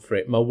players vote for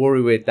it. My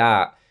worry with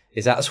that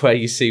is that's where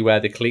you see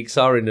where the cliques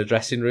are in the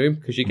dressing room,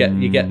 because you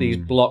get these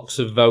blocks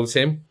of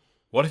voting.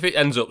 What if it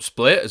ends up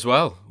split as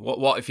well?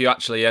 What if you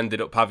actually ended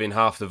up having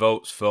half the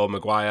votes for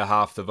Maguire,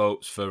 half the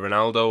votes for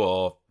Ronaldo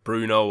or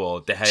Bruno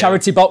or De Gea?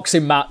 Charity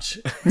boxing match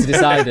to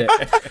decide it.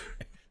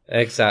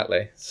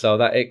 Exactly. So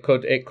that it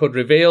could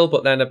reveal,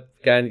 but then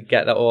again,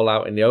 get that all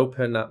out in the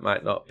open. That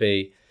might not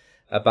be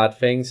a bad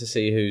thing to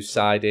see who's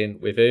siding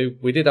with who.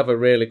 We did have a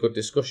really good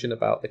discussion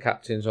about the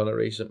captains on a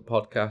recent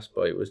podcast,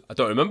 but it was... I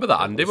don't remember that,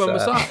 Andy. When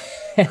was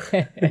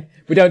that?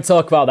 We don't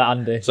talk about that,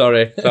 Andy.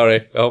 Sorry.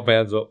 Hold my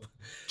hands up.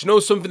 Do you know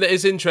something that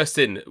is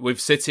interesting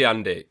with City,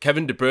 Andy?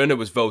 Kevin De Bruyne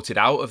was voted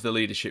out of the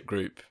leadership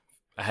group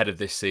ahead of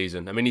this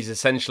season. I mean, he's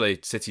essentially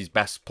City's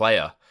best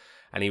player,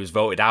 and he was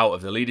voted out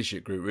of the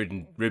leadership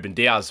group. Ruben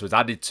Diaz was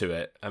added to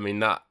it. I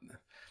mean,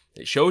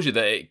 it shows you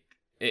that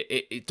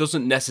it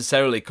doesn't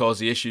necessarily cause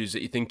the issues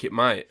that you think it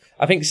might.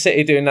 I think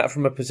City doing that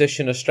from a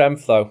position of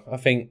strength, though. I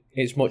think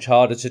it's much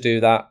harder to do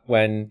that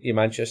when you're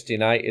Manchester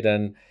United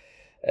and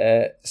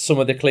some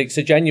of the cliques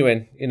are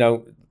genuine. You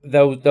know,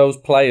 those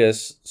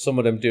players, some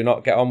of them do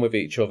not get on with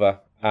each other,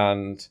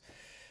 and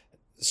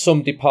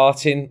some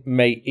departing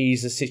may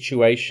ease the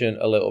situation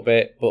a little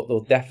bit, but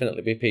there'll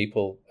definitely be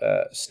people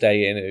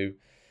staying who,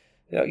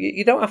 you know,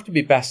 you don't have to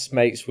be best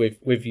mates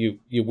with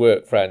your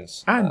work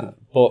friends,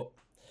 but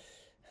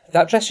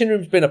that dressing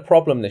room's been a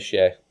problem this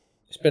year.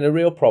 It's been a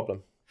real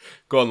problem.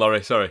 Go on,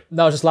 Laurie, sorry.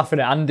 No, I was just laughing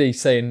at Andy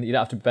saying you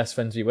don't have to be best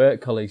friends with your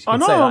work colleagues. You I can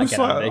know, say that I'm again, just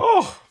like, Andy.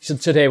 oh. You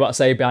should hear what I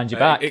say behind your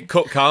back. It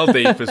cut Carl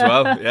deep as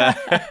well, yeah.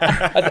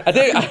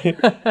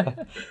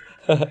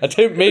 I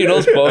don't mean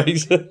us,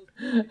 boys.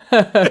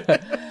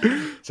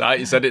 So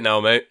you said it now,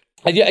 mate.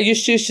 I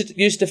used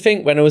to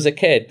think when I was a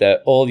kid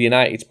that all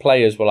United's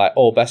players were like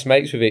all best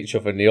mates with each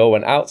other and they all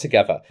went out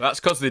together. That's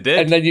because they did.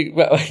 And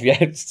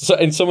then so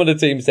in some of the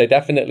teams they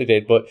definitely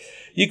did. But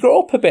you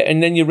grow up a bit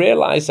and then you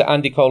realise that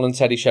Andy Cole and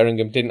Teddy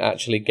Sheringham didn't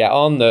actually get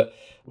on, that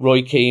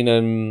Roy Keane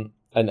and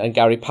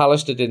Gary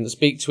Pallister didn't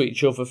speak to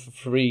each other for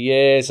 3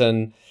 years.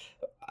 And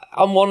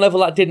on one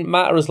level that didn't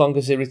matter as long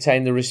as they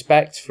retained the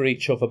respect for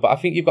each other. But I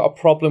think you've got a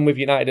problem with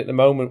United at the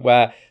moment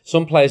where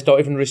some players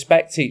don't even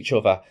respect each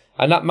other.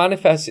 And that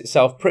manifests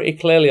itself pretty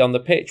clearly on the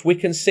pitch. We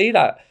can see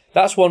that.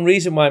 That's one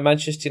reason why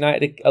Manchester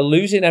United are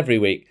losing every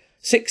week.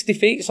 6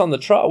 defeats on the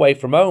trot away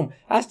from home.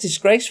 That's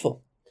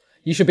disgraceful.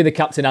 You should be the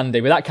captain,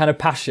 Andy, with that kind of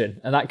passion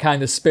and that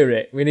kind of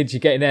spirit. We need you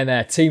getting in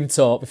there, team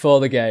talk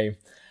before the game.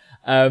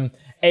 It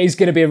is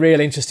going to be a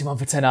really interesting one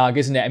for Ten Hag,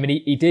 isn't it? I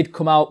mean, he did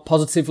come out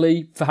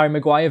positively for Harry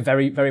Maguire,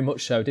 very, very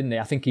much so, didn't he?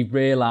 I think he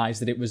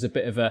realised that it was a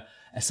bit of a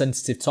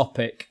sensitive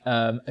topic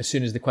as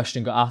soon as the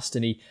question got asked,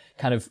 and he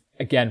kind of,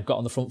 again, got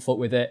on the front foot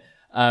with it.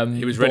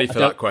 He was ready for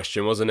that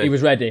question, wasn't he? He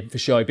was ready, for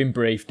sure. He'd been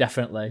briefed,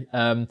 definitely.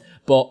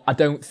 But I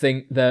don't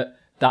think that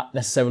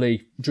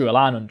necessarily drew a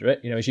line under it.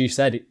 You know, as you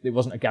said, it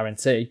wasn't a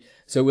guarantee.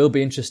 So it will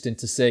be interesting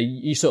to see.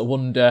 You sort of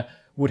wonder,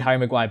 would Harry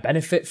Maguire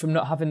benefit from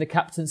not having the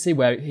captaincy,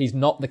 where he's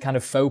not the kind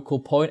of focal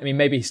point? I mean,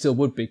 maybe he still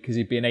would be, because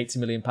he'd be an £80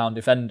 million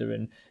defender,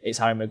 and it's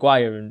Harry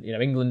Maguire and, you know,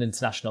 England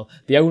international.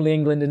 The only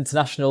England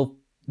international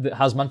that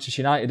has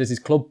Manchester United as his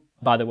club,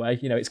 by the way.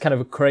 You know, it's kind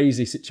of a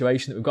crazy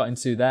situation that we've got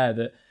into there,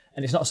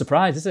 and it's not a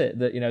surprise, is it,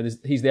 that, you know,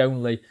 he's the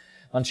only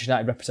Manchester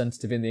United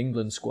representative in the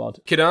England squad.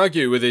 Can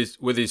argue with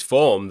his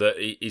form that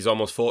he's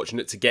almost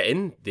fortunate to get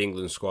in the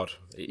England squad.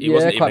 He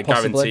wasn't even a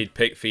guaranteed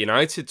pick for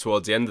United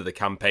towards the end of the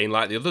campaign,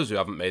 like the others who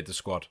haven't made the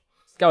squad.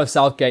 Gareth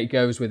Southgate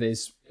goes with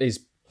his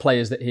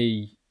players that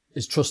he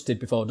has trusted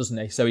before, doesn't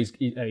he? So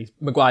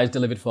Maguire's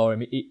delivered for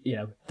him. You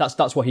know,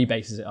 that's what he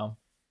bases it on.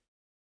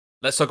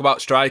 Let's talk about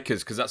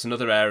strikers, because that's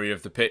another area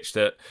of the pitch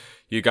that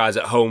you guys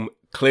at home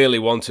clearly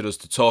wanted us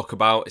to talk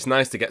about. It's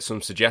nice to get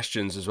some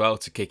suggestions as well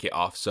to kick it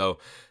off. So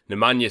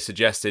Nemanja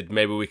suggested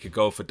maybe we could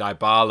go for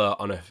Dybala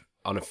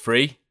on a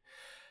free.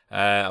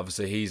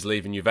 Obviously he's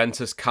leaving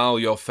Juventus. Carl,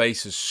 your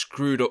face has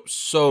screwed up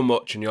so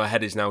much and your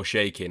head is now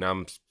shaking.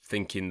 I'm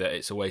thinking that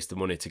it's a waste of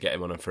money to get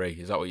him on a free.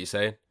 Is that what you're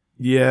saying?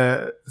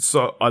 Yeah,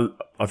 so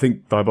I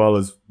think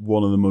Dybala's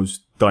one of the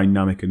most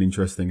dynamic and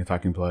interesting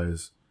attacking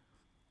players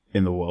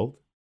in the world.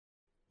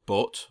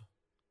 But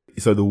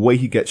so the way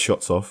he gets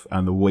shots off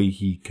and the way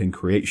he can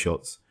create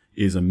shots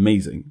is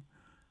amazing.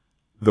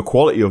 The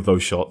quality of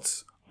those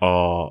shots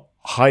are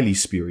highly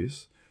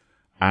spurious.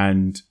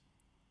 And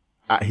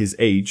at his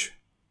age,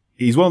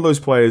 he's one of those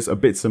players a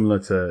bit similar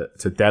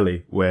to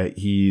Dele, where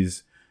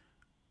he's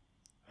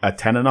a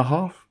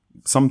 10.5.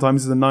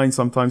 Sometimes he's a 9,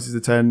 sometimes he's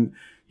a 10.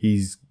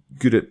 He's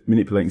good at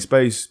manipulating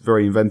space,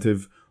 very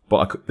inventive,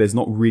 but there's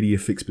not really a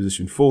fixed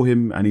position for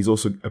him. And he's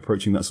also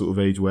approaching that sort of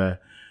age where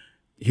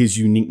his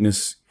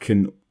uniqueness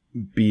can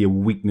be a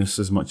weakness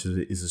as much as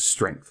it is a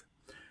strength.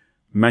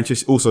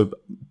 Manchester also,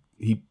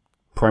 he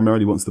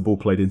primarily wants the ball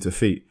played into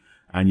feet,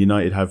 and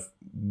United have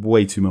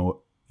way too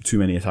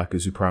many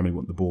attackers who primarily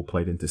want the ball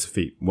played into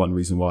feet. One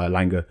reason why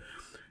Elanga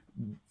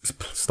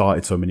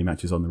started so many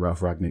matches on the Ralf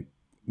Rangnick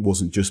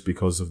wasn't just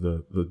because of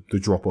the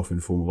drop off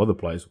in form of other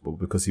players, but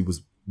because he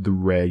was the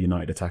rare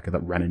United attacker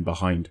that ran in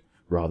behind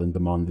rather than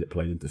demanded it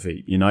played into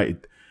feet.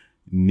 United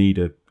need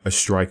a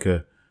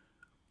striker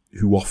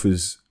who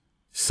offers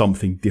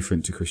something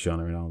different to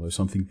Cristiano Ronaldo,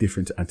 something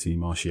different to Anthony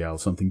Martial,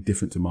 something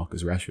different to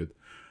Marcus Rashford.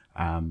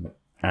 And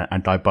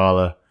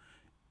Dybala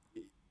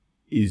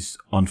is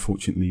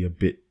unfortunately a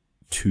bit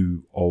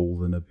too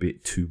old and a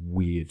bit too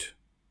weird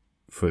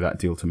for that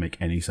deal to make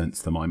any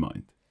sense to my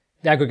mind.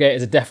 The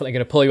aggregators are definitely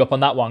going to pull you up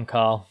on that one,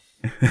 Carl.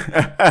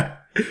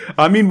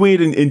 I mean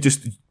weird in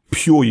just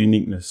pure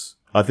uniqueness.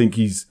 I think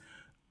he's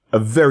a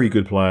very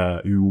good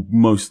player who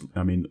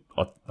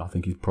I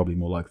think he's probably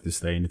more likely to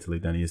stay in Italy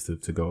than he is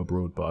to go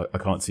abroad, but I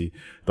can't see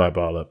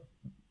Dybala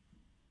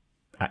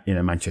in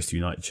a Manchester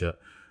United shirt.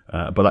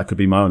 But that could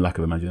be my own lack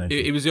of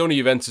imagination. He was the only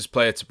Juventus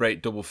player to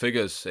break double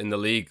figures in the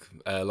league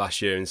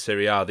last year in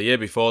Serie A. The year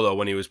before, though,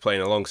 when he was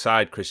playing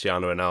alongside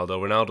Cristiano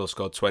Ronaldo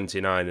scored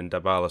 29 and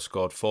Dybala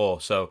scored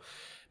 4. So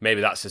maybe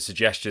that's a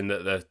suggestion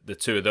that the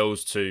two of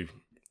those two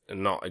are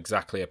not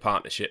exactly a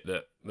partnership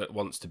that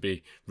wants to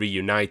be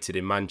reunited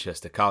in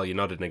Manchester. Carl, you're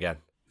nodding again.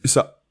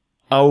 So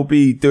I'll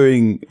be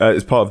doing,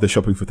 as part of the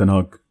Shopping for Ten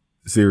Hag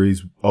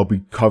series, I'll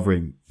be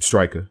covering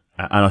striker.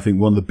 And I think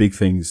one of the big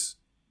things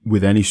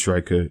with any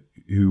striker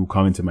who will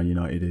come into Man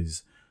United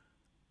is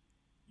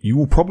you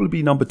will probably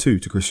be number 2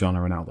 to Cristiano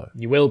Ronaldo.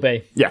 You will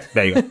be. Yeah,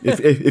 there you go.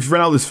 If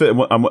Ronaldo's fit,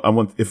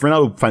 if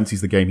Ronaldo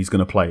fancies the game, he's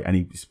going to play, and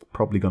he's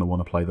probably going to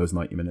want to play those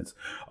 90 minutes.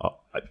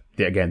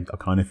 Again, I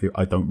kind of feel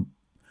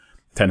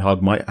Ten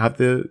Hag might have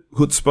the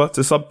chutzpah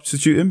to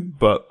substitute him,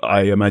 but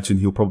I imagine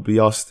he'll probably be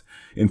asked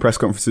in press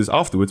conferences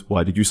afterwards,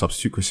 why did you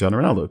substitute Cristiano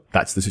Ronaldo?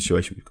 That's the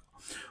situation we've got.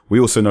 We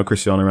also know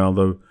Cristiano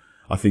Ronaldo,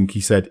 I think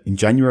he said in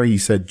January,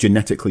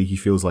 genetically he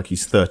feels like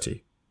he's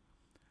 30.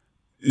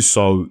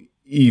 So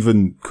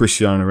even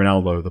Cristiano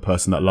Ronaldo, the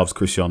person that loves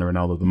Cristiano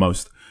Ronaldo the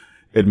most,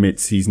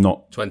 admits he's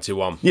not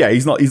 21. Yeah,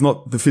 he's not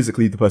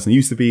physically the person he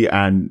used to be.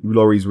 And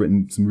Laurie's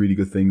written some really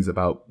good things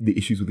about the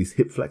issues with his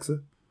hip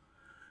flexor.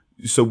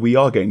 So we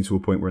are getting to a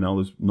point where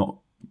Ronaldo's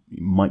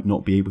might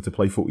not be able to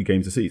play 40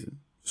 games a season.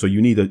 So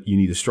you need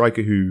a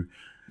striker who,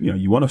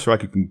 you want a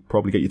striker who can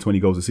probably get you 20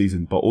 goals a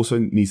season, but also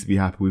needs to be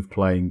happy with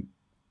playing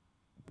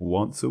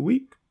once a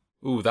week.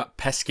 Ooh, that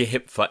pesky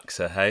hip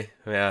flexor, hey?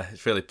 Yeah,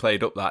 it's really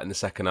played up that in the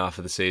second half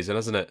of the season,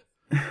 hasn't it?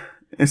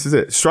 This is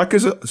it.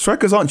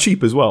 Strikers aren't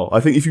cheap as well. I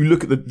think if you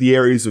look at the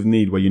areas of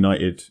need where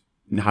United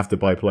have to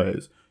buy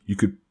players, you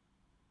could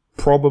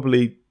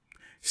probably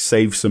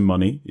save some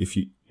money if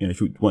you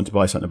want to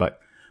buy a centre back.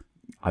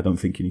 I don't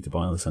think you need to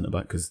buy another centre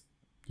back because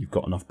you've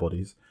got enough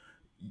bodies.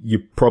 You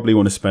probably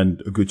want to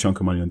spend a good chunk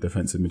of money on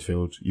defensive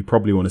midfield. You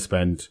probably want to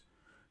spend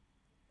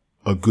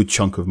a good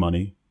chunk of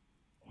money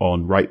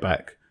on right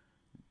back.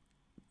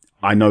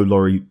 I know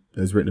Laurie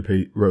has wrote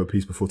a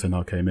piece before Ten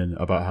Hag came in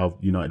about how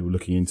United were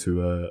looking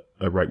into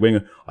a right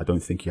winger. I don't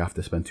think you have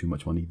to spend too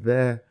much money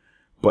there.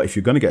 But if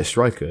you're going to get a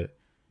striker,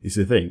 it's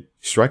the thing.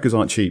 Strikers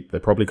aren't cheap. They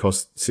probably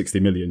cost 60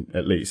 million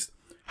at least.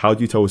 How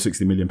do you tell a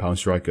 £60 million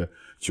striker, do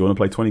you want to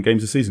play 20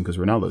 games a season because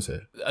Ronaldo's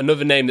here?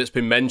 Another name that's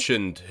been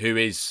mentioned who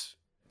is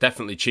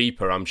definitely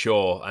cheaper, I'm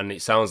sure, and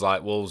it sounds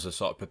like Wolves are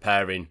sort of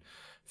preparing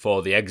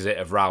for the exit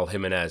of Raul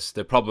Jimenez.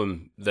 The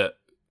problem that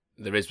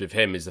there is with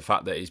him is the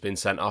fact that he's been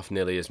sent off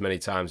nearly as many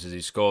times as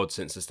he's scored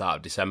since the start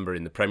of December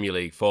in the Premier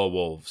League for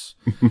Wolves.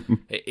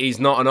 He's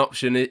not an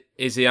option,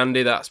 is he,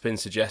 Andy? That's been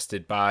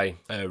suggested by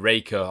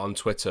Raker on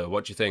Twitter.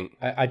 What do you think?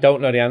 I don't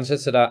know the answer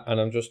to that,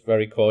 and I'm just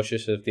very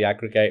cautious of the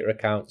aggregator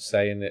accounts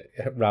saying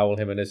that Raul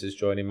Jimenez is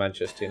joining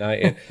Manchester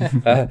United.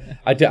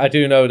 I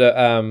do know that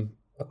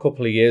a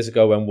couple of years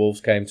ago when Wolves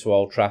came to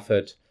Old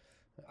Trafford,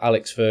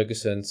 Alex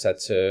Ferguson said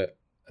to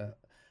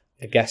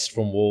a guest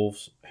from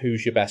Wolves,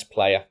 "Who's your best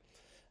player?"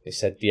 He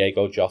said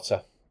Diego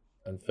Jota,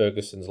 and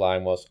Ferguson's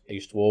line was, "I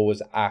used to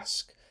always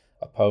ask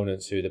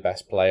opponents who the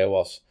best player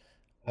was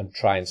and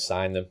try and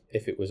sign them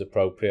if it was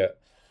appropriate."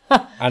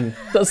 And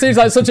that seems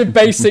like such a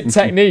basic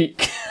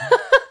technique.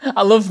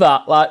 I love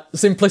that, like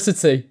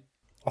simplicity.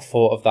 I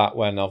thought of that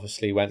when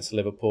obviously he went to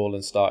Liverpool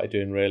and started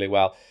doing really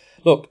well.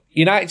 Look,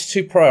 United's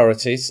two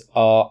priorities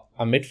are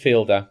a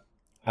midfielder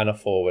and a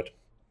forward.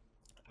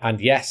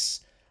 And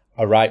yes,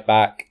 a right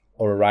back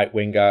or a right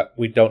winger.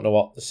 We don't know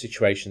what the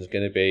situation is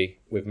going to be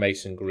with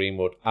Mason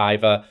Greenwood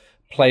either.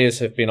 Players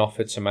have been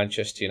offered to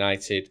Manchester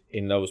United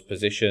in those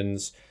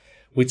positions.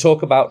 We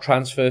talk about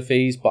transfer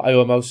fees, but I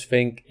almost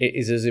think it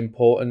is as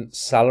important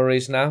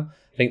salaries now.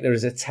 I think there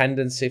is a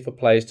tendency for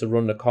players to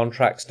run the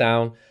contracts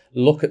down.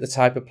 Look at the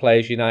type of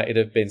players United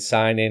have been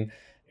signing.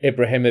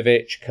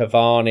 Ibrahimovic,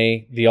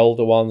 Cavani, the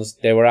older ones,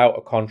 they were out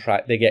of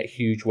contract. They get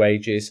huge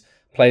wages.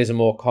 Players are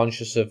more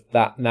conscious of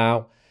that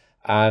now.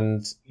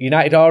 And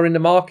United are in the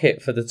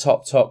market for the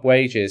top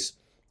wages.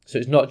 So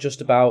it's not just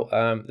about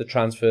the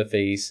transfer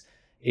fees,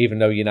 even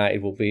though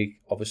United will be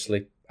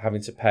obviously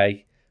having to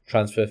pay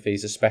transfer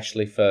fees,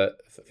 especially for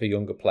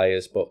younger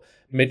players. But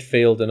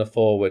midfield and a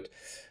forward.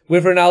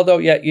 With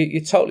Ronaldo, yeah,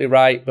 you're totally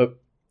right. But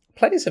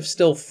players have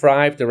still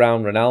thrived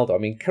around Ronaldo. I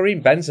mean,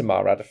 Karim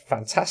Benzema had a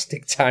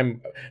fantastic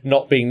time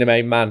not being the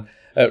main man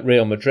at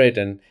Real Madrid.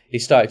 And he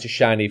started to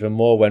shine even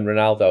more when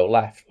Ronaldo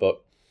left.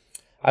 But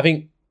I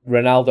think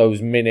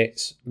Ronaldo's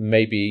minutes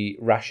may be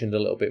rationed a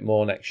little bit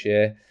more next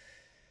year.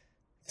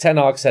 Ten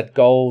Hag said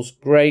goals,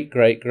 great.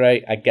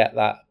 I get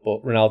that,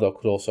 but Ronaldo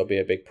could also be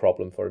a big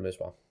problem for him as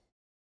well.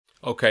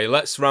 Okay,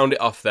 let's round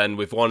it off then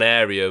with one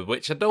area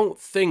which I don't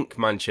think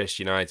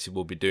Manchester United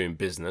will be doing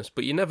business,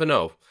 but you never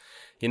know.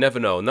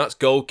 And that's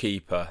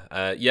goalkeeper.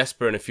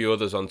 Jesper and a few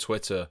others on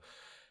Twitter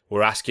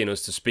were asking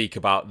us to speak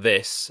about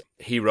this.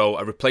 He wrote,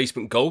 a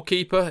replacement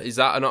goalkeeper, is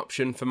that an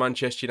option for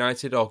Manchester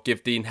United, or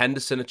give Dean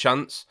Henderson a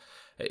chance?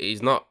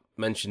 He's not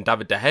mentioned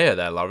David De Gea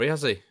there, Laurie,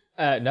 has he?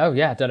 No,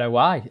 I don't know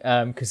why,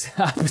 because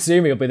I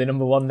presume he'll be the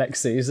number one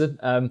next season.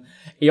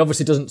 He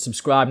obviously doesn't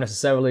subscribe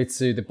necessarily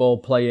to the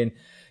ball-playing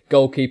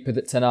goalkeeper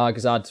that Ten Hag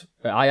has had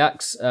at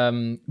Ajax,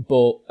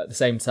 but at the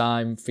same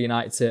time, for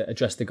United to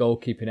address the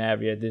goalkeeping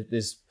area,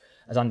 there's,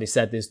 as Andy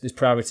said, there's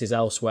priorities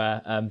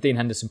elsewhere. Dean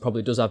Henderson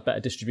probably does have better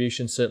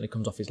distribution, certainly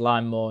comes off his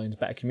line more and is a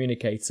better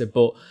communicator,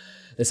 but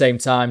at the same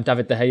time,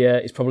 David De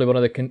Gea is probably one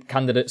of the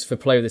candidates for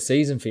player of the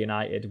season for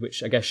United,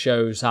 which I guess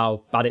shows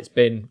how bad it's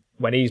been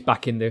when he's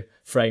back in the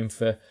frame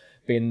for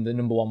being the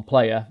number one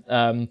player.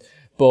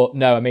 But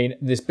no, I mean,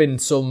 there's been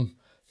some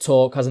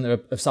talk, hasn't there,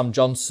 of Sam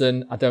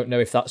Johnson. I don't know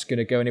if that's going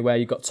to go anywhere.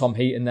 You've got Tom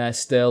Heaton there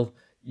still.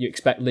 You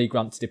expect Lee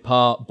Grant to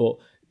depart, but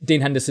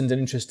Dean Henderson's an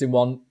interesting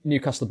one.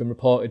 Newcastle have been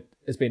reported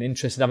as being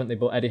interested, haven't they?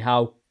 But Eddie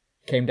Howe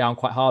came down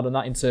quite hard on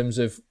that in terms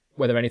of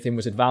whether anything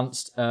was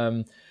advanced.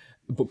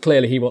 But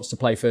clearly he wants to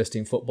play first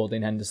team football,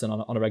 Dean Henderson,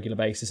 on a regular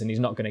basis, and he's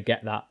not going to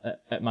get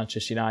that at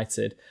Manchester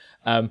United.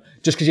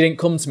 Just because you didn't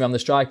come to me on the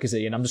strikers,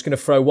 Ian, I'm just going to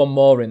throw one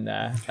more in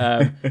there.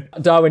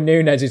 Darwin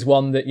Núñez is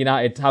one that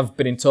United have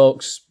been in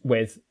talks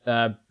with.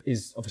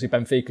 Is obviously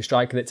Benfica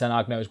striker that Ten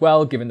Hag knows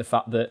well, given the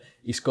fact that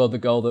he scored the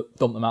goal that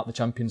dumped them out of the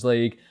Champions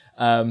League.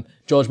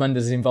 George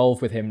Mendes is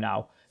involved with him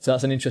now. So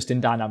that's an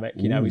interesting dynamic.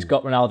 You know, he's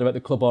got Ronaldo at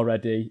the club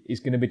already. He's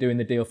going to be doing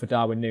the deal for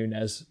Darwin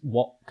Núñez.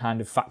 What kind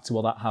of factor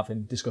will that have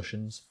in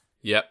discussions?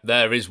 Yep,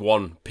 there is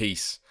one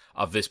piece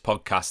of this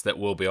podcast that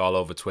will be all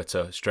over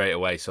Twitter straight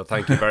away. So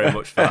thank you very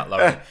much for that,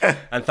 Laurie.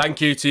 And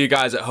thank you to you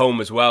guys at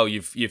home as well.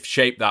 You've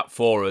shaped that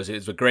for us. It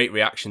was a great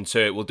reaction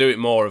to it. We'll do it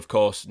more, of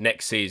course,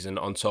 next season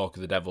on Talk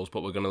of the Devils,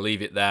 but we're going to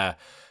leave it there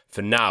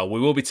for now. We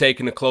will be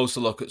taking a closer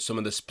look at some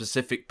of the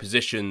specific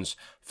positions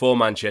for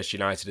Manchester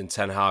United and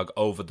Ten Hag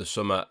over the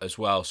summer as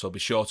well. So be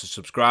sure to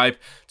subscribe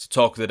to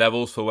Talk of the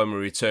Devils for when we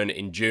return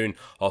in June,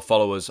 or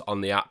follow us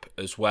on the app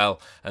as well.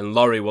 And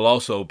Laurie will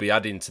also be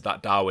adding to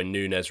that Darwin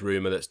Núñez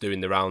rumour that's doing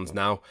the rounds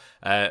now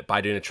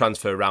by doing a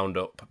transfer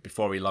roundup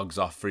before he logs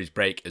off for his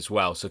break as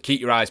well. So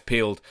keep your eyes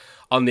peeled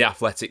on The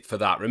Athletic for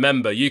that.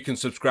 Remember, you can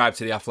subscribe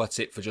to The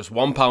Athletic for just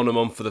 £1 a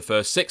month for the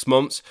first 6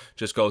 months.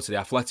 Just go to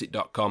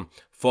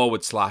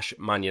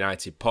theathletic.com/Man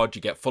United pod.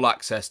 You get full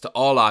access to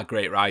all our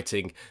great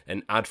writing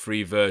and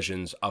ad-free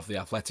versions of The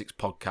Athletic's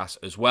podcast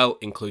as well,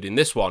 including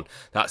this one.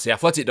 That's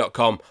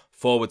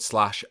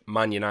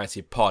theathletic.com/Man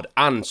United pod.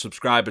 And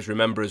subscribers,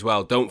 remember as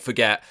well, don't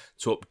forget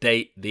to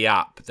update the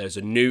app. There's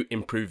a new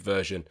improved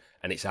version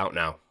and it's out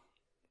now.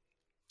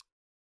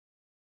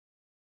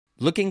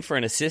 Looking for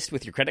an assist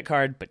with your credit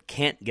card but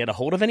can't get a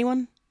hold of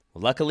anyone?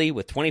 Luckily,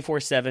 with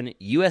 24/7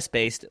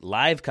 US-based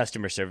live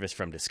customer service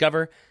from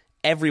Discover,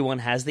 everyone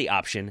has the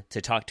option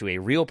to talk to a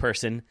real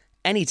person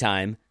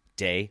anytime,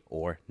 day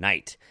or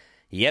night.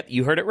 Yep,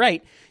 you heard it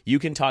right. You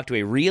can talk to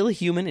a real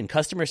human in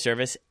customer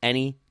service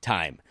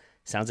anytime.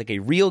 Sounds like a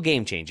real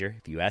game changer,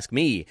 if you ask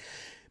me.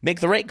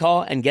 Make the right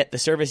call and get the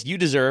service you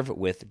deserve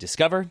with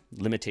Discover.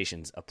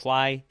 Limitations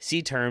apply.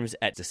 See terms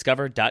at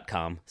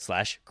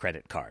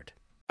discover.com/creditcard.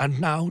 And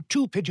now,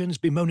 two pigeons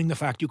bemoaning the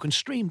fact you can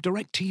stream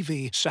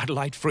DirecTV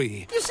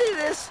satellite-free. You see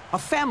this? A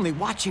family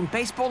watching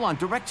baseball on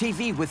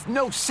DirecTV with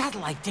no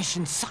satellite dish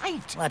in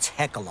sight. Let's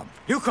heckle them.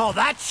 You call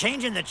that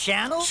changing the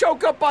channel?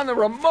 Choke up on the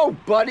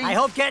remote, buddy. I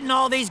hope getting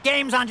all these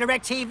games on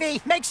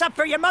DirecTV makes up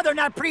for your mother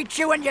not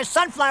pre-chewing your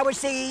sunflower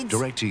seeds.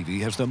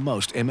 DirecTV has the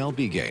most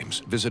MLB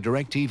games. Visit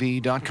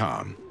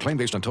DirecTV.com. Claim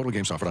based on total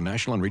games offered on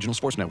national and regional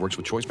sports networks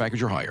with choice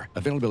package or higher.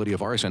 Availability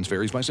of RSNs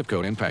varies by zip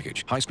code and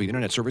package. High-speed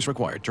internet service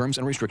required. Terms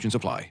and restrictions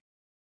apply.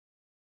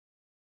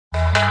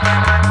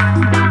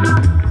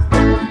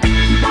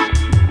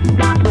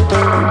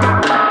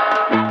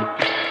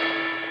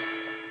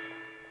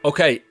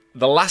 Okay,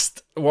 the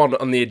last one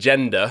on the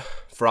agenda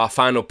for our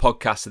final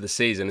podcast of the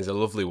season is a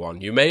lovely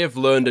one. You may have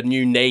learned a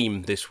new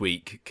name this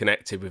week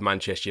connected with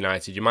Manchester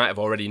United. You might have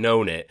already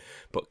known it,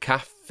 but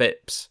Kath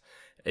Phipps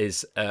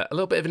is a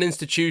little bit of an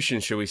institution,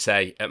 shall we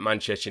say, at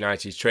Manchester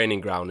United's training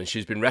ground, and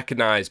she's been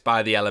recognised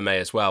by the LMA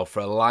as well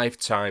for a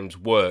lifetime's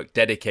work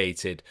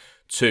dedicated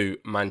to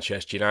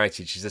Manchester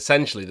United. She's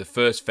essentially the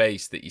first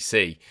face that you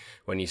see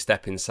when you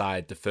step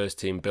inside the first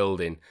team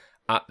building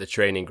at the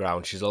training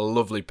ground. She's a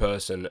lovely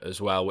person as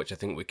well, which I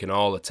think we can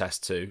all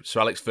attest to. Sir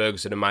Alex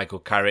Ferguson and Michael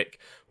Carrick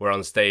were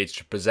on stage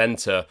to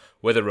present her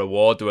with a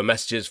reward. There were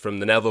messages from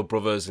the Neville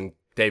brothers and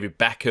David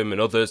Beckham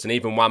and others, and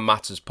even Juan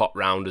Mata's popped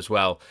round as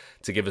well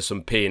to give us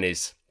some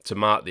peonies to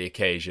mark the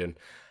occasion.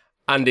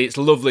 Andy, it's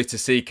lovely to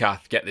see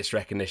Kath get this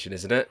recognition,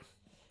 isn't it?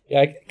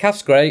 Yeah,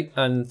 Kath's great,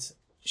 and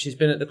she's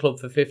been at the club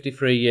for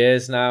 53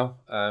 years now.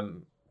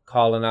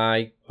 Carl and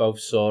I both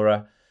saw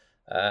her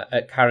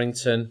at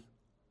Carrington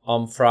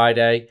on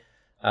Friday.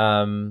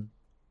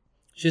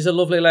 She's a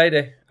lovely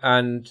lady,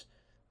 and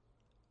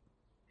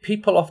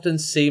people often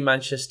see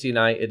Manchester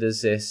United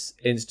as this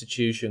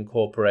institution,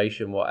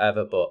 corporation,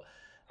 whatever, but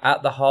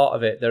at the heart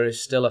of it, there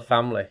is still a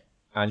family,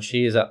 and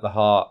she is at the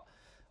heart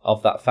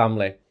of that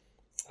family.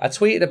 I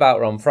tweeted about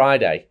her on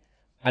Friday,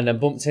 and then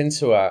bumped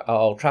into her at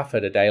Old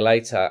Trafford a day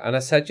later, and I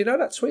said, you know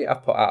that tweet I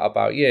put out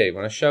about you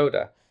when I showed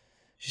her?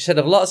 She said,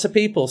 have lots of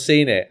people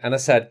seen it? And I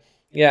said,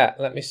 yeah,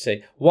 let me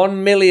see.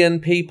 1 million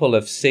people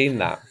have seen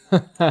that.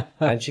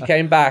 And she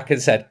came back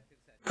and said,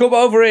 come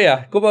over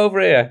here,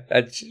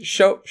 and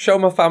show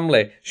my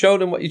family, show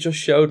them what you just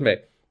showed me.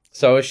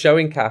 So I was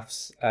showing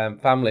Kath's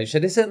family. She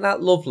said, isn't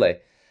that lovely?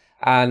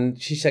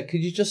 And she said,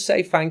 could you just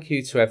say thank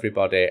you to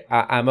everybody?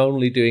 I'm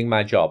only doing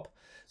my job.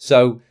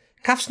 So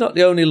Kath's not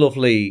the only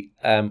lovely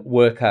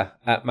worker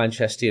at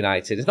Manchester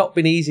United. It's not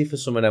been easy for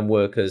some of them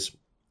workers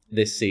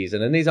this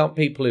season. And these aren't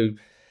people who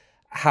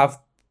have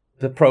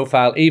the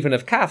profile even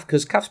of Kath,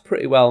 because Kath's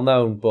pretty well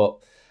known. But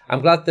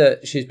I'm glad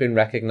that she's been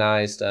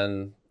recognised,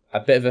 and a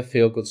bit of a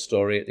feel-good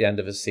story at the end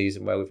of a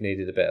season where we've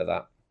needed a bit of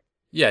that.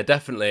 Yeah,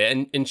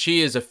 definitely. And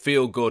she is a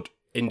feel-good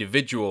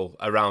individual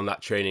around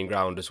that training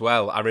ground as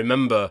well. I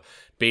remember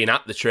being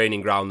at the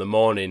training ground the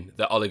morning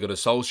that Ole Gunnar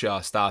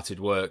Solskjaer started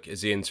work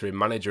as the interim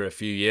manager a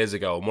few years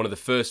ago, and one of the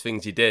first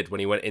things he did when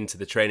he went into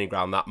the training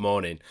ground that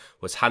morning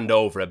was hand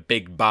over a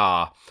big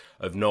bar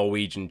of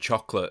Norwegian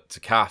chocolate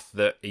to Kath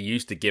that he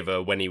used to give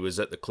her when he was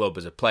at the club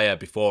as a player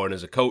before and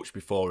as a coach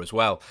before as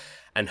well.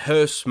 And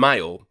her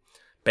smile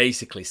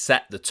basically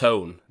set the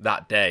tone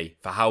that day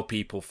for how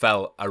people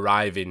felt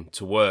arriving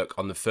to work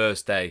on the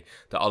first day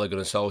that Ole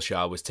Gunnar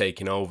Solskjaer was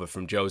taking over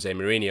from Jose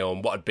Mourinho,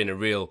 and what had been a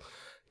real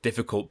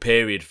difficult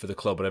period for the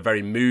club and a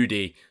very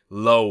moody,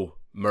 low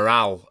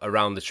morale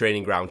around the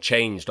training ground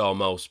changed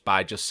almost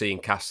by just seeing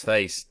Kath's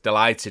face,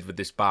 delighted with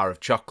this bar of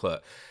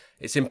chocolate.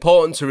 It's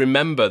important to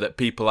remember that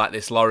people like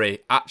this, Laurie,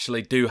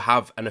 actually do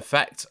have an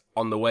effect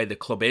on the way the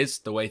club is,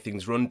 the way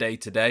things run day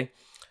to day,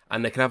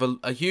 and they can have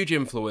a huge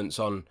influence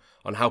on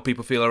how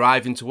people feel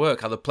arriving to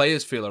work, how the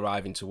players feel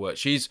arriving to work.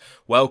 She's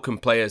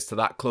welcomed players to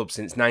that club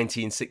since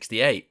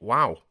 1968.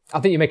 Wow. I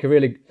think you make a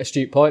really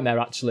astute point there,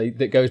 actually,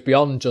 that goes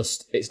beyond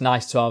just it's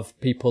nice to have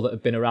people that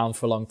have been around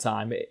for a long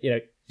time.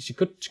 She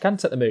can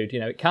set the mood.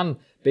 It can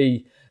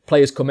be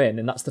players come in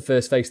and that's the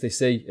first face they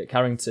see at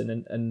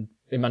Carrington and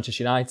in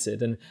Manchester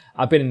United. And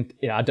I've been,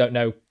 I don't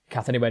know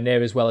Kath anywhere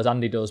near as well as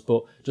Andy does,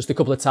 but just a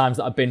couple of times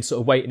that I've been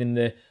sort of waiting in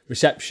the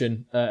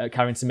reception at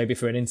Carrington, maybe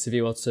for an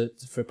interview or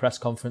for a press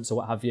conference or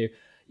what have you,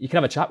 you can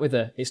have a chat with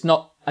her. It's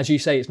not, as you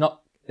say, it's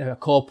not a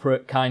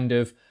corporate kind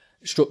of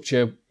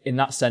structure in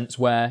that sense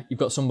where you've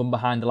got someone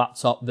behind the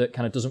laptop that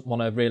kind of doesn't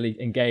want to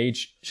really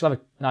engage. She'll have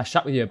a nice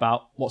chat with you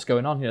about what's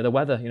going on, the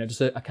weather,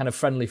 just a kind of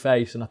friendly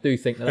face. And I do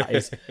think that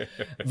is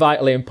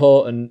vitally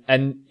important.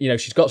 And,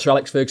 she's got Sir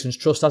Alex Ferguson's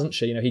trust, hasn't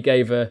she? He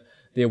gave her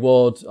the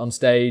award on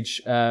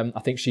stage. I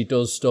think she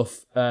does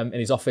stuff in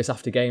his office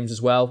after games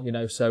as well,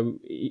 so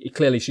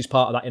clearly she's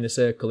part of that inner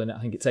circle, and I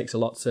think it takes a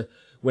lot to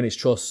win his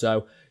trust.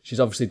 So she's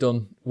obviously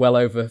done well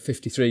over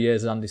 53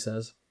 years, as Andy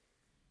says.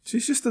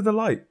 She's just a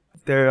delight.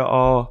 There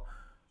are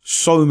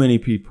so many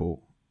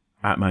people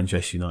at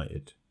Manchester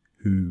United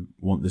who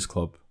want this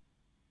club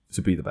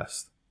to be the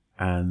best,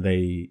 and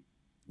they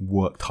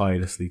work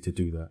tirelessly to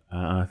do that.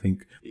 And I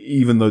think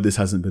even though this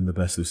hasn't been the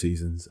best of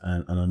seasons,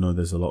 and I know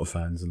there's a lot of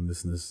fans and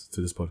listeners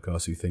to this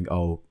podcast who think,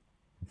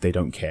 they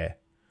don't care.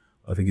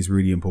 I think it's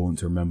really important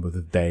to remember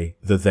the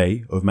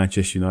they of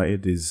Manchester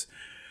United is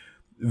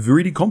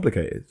really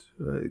complicated.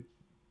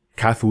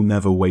 Kath will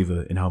never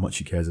waver in how much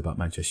she cares about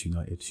Manchester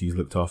United. She's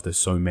looked after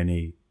so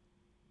many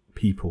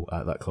people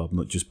at that club,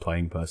 not just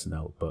playing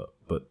personnel,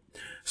 but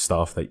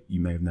staff that you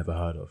may have never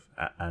heard of.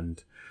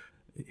 And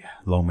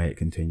long may it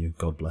continue.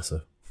 God bless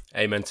her.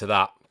 Amen to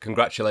that.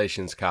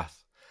 Congratulations,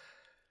 Kath.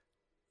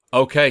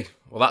 Okay,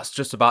 well, that's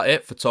just about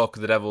it for Talk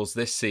of the Devils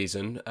this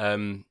season.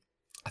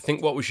 I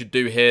think what we should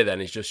do here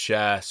then is just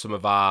share some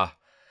of our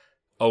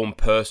own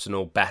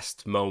personal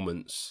best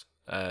moments.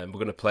 We're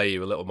going to play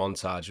you a little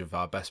montage of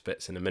our best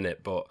bits in a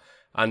minute. But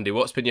Andy,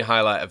 what's been your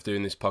highlight of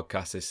doing this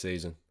podcast this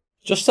season?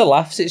 Just the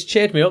laughs. It's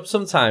cheered me up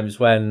sometimes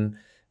when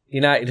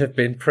United have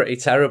been pretty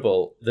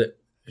terrible that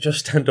I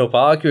just end up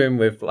arguing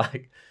with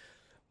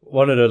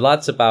one of the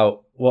lads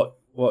about what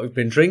we've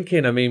been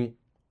drinking. I mean,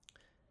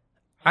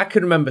 I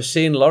can remember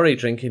seeing Laurie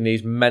drinking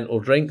these mental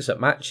drinks at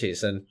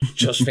matches and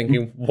just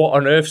thinking, what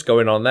on earth's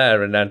going on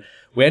there? And then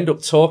we end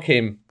up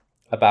talking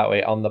about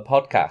it on the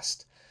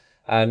podcast.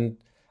 And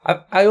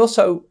I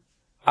also,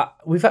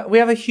 we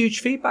have a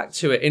huge feedback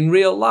to it in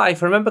real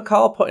life. I remember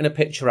Carl putting a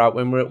picture out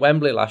when we were at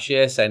Wembley last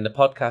year saying the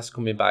podcast's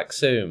coming back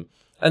soon.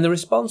 And the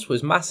response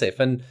was massive.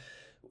 And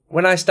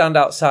when I stand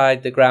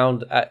outside the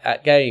ground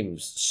at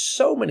games,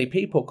 so many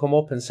people come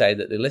up and say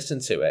that they listen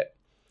to it.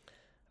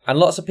 And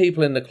lots of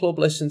people in the club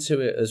listen to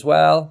it as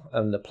well.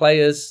 And the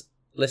players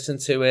listen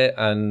to it.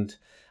 And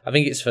I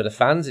think it's for the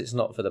fans. It's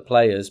not for the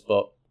players.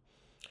 But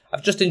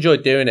I've just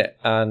enjoyed doing it.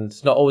 And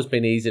it's not always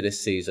been easy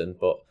this season.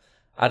 But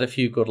I had a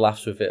few good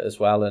laughs with it as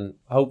well. And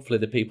hopefully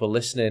the people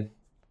listening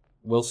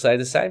will say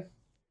the same.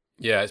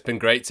 Yeah, it's been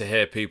great to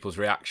hear people's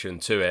reaction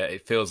to it.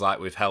 It feels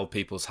like we've held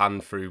people's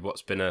hand through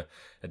what's been a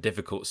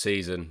difficult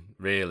season,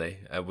 really.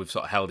 We've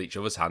sort of held each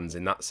other's hands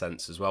in that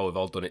sense as well. We've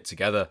all done it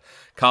together.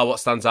 Carl,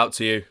 what stands out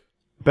to you?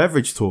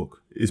 Beverage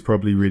talk is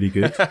probably really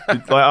good.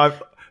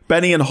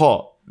 Benny and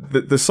Hot,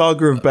 the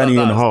saga of Benny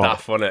and Hot.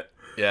 Daft, wasn't it?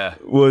 Yeah,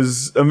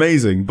 was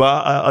amazing.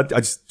 But I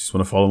just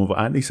want to follow on what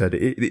Andy said.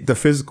 The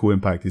physical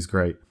impact is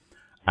great.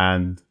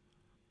 And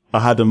I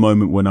had a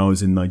moment when I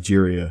was in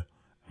Nigeria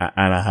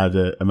and I had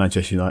a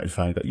Manchester United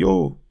fan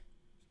go,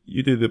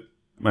 you do the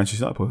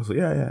Manchester United podcast? I was like,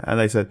 yeah. And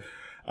they said,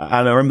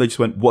 and I remember they just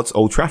went, what's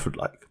Old Trafford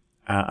like?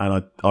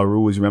 And I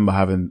always remember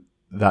having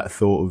that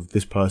thought of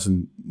this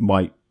person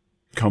might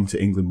come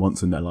to England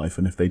once in their life.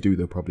 And if they do,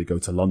 they'll probably go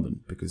to London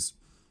because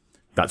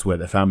that's where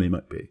their family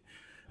might be.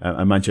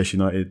 And Manchester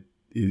United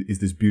is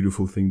this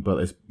beautiful thing, but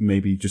it's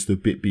maybe just a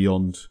bit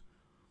beyond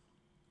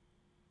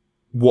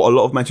what a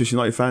lot of Manchester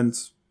United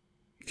fans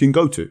can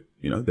go to.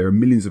 There are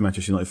millions of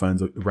Manchester United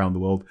fans around the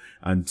world.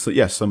 And so,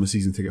 yes, some are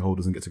season ticket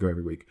holders and get to go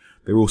every week.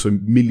 There are also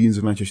millions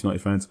of Manchester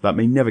United fans that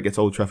may never get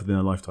to Old Trafford in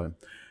their lifetime.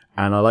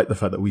 And I like the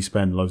fact that we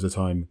spend loads of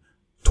time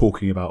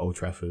talking about Old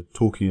Trafford,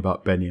 talking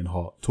about Benny and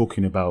Hart,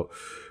 talking about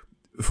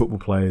football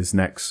players,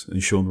 Nex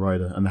and Sean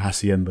Ryder and the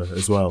Hacienda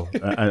as well,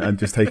 and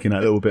just taking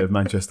that little bit of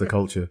Manchester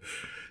culture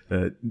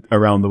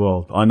around the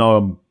world. I know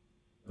I'm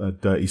a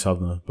dirty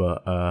southerner,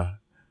 but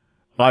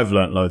I've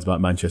learnt loads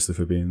about Manchester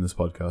for being in this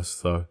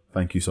podcast, so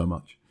thank you so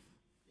much.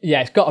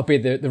 Yeah, it's got to be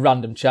the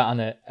random chat,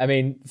 hasn't it? I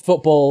mean,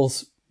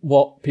 football's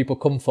what people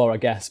come for, I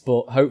guess,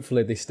 but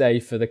hopefully they stay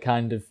for the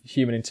kind of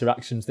human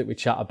interactions that we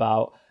chat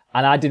about.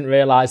 And I didn't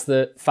realise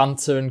that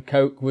Fanta and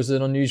Coke was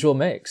an unusual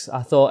mix.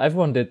 I thought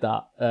everyone did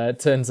that.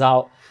 Turns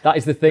out that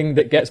is the thing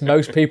that gets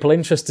most people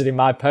interested in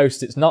my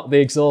post. It's not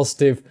the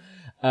exhaustive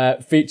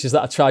features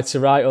that I tried to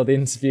write or the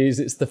interviews.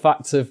 It's the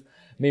fact of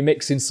me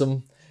mixing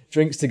some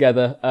drinks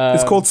together.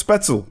 It's called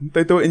Spätzle.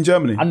 They do it in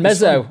Germany. And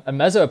Mezzo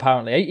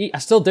apparently. I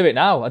still do it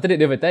now. I did it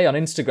the other day on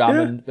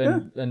Instagram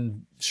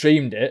and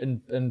streamed it,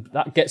 and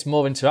that gets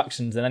more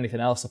interactions than anything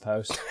else I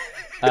post.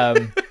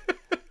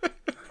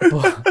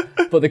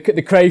 But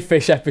the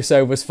crayfish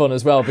episode was fun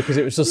as well, because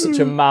it was just such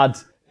a mad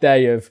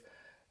day of,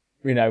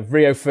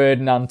 Rio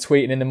Ferdinand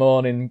tweeting in the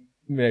morning,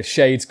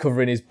 shades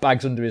covering his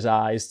bags under his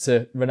eyes,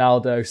 to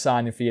Ronaldo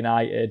signing for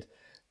United,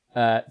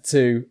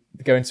 to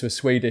going to a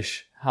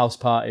Swedish house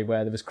party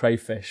where there was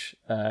crayfish.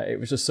 It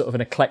was just sort of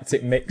an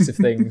eclectic mix of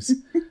things,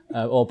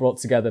 all brought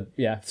together,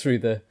 through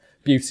the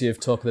beauty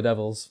of Talk of the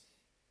Devils.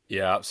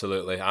 Yeah,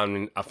 absolutely. I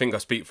mean, I think I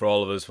speak for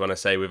all of us when I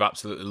say we've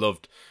absolutely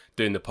loved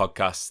doing the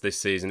podcasts this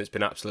season. It's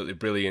been absolutely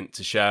brilliant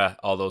to share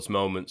all those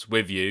moments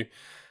with you.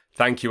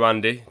 Thank you,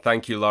 Andy.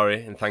 Thank you,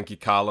 Laurie. And thank you,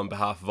 Carl, on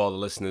behalf of all the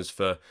listeners,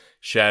 for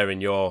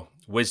sharing your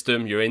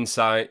wisdom, your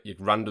insight, your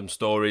random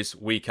stories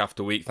week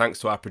after week. Thanks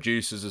to our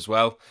producers as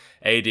well,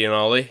 Adi and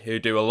Ollie, who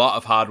do a lot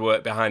of hard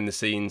work behind the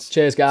scenes.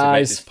 Cheers, guys. To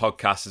make this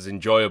podcast as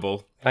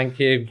enjoyable Thank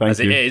you. It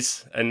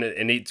is, and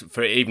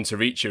for it even to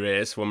reach your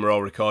ears when we're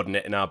all recording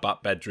it in our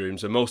back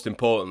bedrooms. And most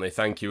importantly,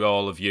 thank you,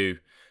 all of you,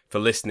 for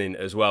listening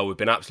as well. We've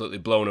been absolutely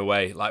blown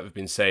away, like we've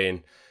been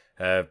saying,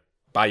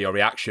 by your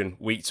reaction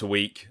week to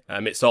week.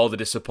 It's all the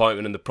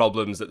disappointment and the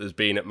problems that there's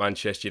been at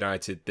Manchester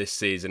United this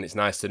season. It's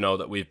nice to know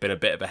that we've been a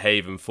bit of a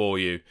haven for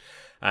you.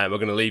 We're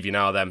going to leave you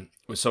now then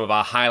with some of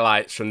our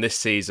highlights from this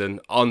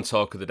season on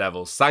Talk of the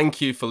Devils. Thank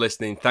you for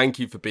listening. Thank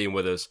you for being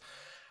with us.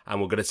 And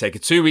we're going to take a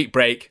 2-week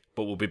break,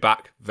 but we'll be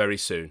back very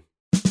soon.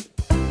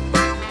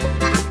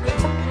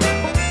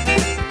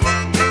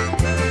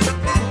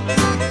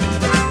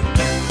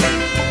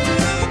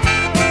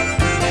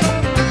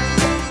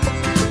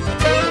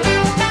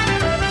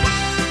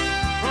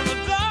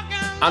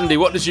 Andy,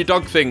 what does your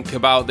dog think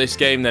about this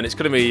game then? It's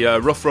going to be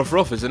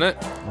rough, isn't it?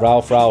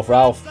 Ralph.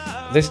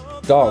 This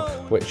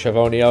dog, which I've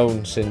only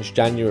owned since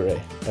January,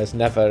 has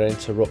never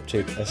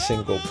interrupted a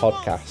single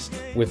podcast.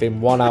 Within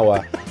 1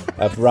 hour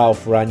of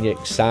Ralph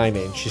Rangnick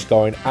signing, she's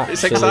going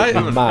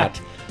absolutely mad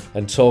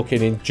and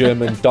talking in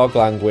German dog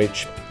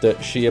language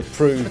that she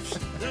approves.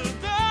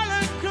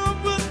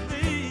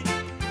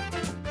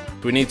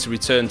 We need to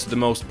return to the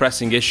most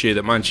pressing issue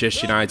that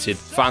Manchester United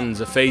fans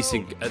are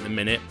facing at the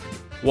minute.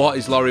 What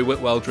is Laurie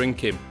Whitwell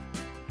drinking?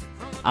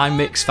 I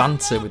mix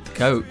Fanta with the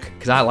Coke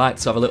because I like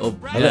to have a little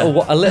what?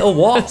 A little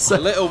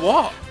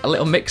what? A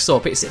little mix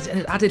up. It's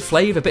an added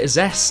flavour, a bit of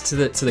zest to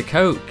the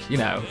Coke,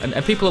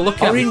 and people are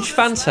looking Orange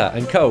Fanta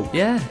and Coke.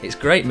 Yeah, it's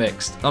great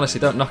mixed. Honestly,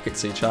 don't knock it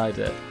till you tried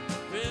it.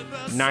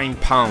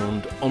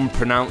 £9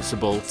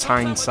 unpronounceable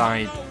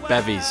Tyneside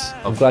bevies.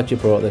 I'm glad you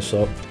brought this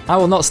up. I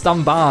will not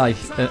stand by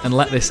and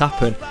let this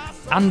happen.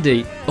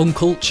 Andy,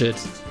 uncultured.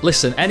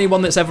 Listen,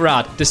 anyone that's ever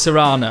had Di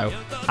Serrano,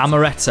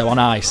 Amaretto on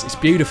ice, it's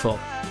beautiful.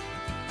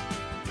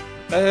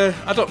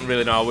 I don't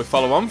really know how we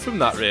follow on from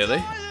that,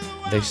 really.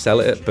 They sell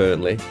it at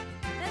Burnley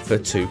for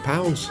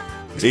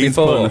 £2. Ian's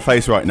put on the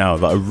face right now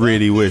that I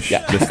really wish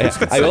listeners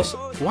could see.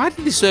 Why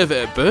did they serve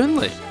it at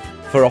Burnley?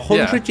 For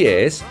 100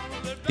 years,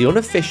 the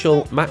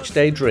unofficial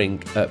matchday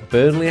drink at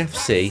Burnley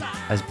FC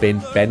has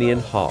been Benny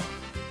and Hart.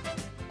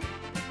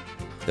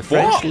 The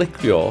French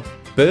liqueur,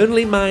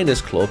 Burnley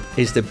Miners Club,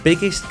 is the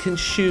biggest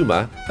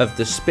consumer of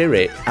the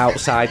spirit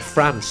outside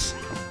France.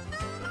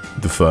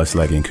 The first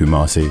leg in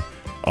Kumasi,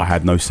 I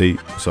had no seat,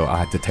 so I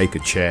had to take a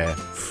chair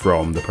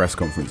from the press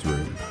conference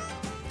room,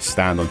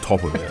 stand on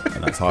top of it,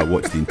 and that's how I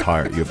watched the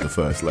entirety of the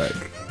first leg.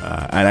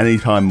 And any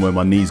time when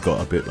my knees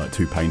got a bit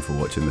too painful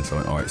watching this, I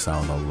went, all right,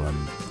 sound,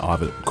 I'll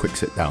have a quick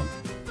sit down.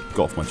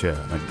 Got off my chair,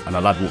 and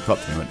a lad walked up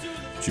to me and went,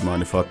 do you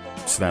mind if I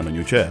stand on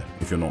your chair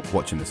if you're not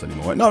watching this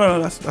anymore? I went,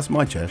 no, that's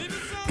my chair.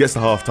 Gets to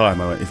half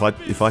time, I went,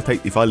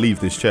 if I leave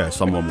this chair,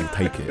 someone will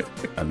take it,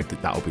 and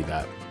that'll be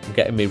that. I'm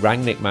getting me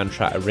Rangnick man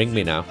try to ring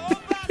me now.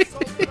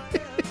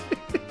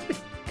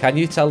 Can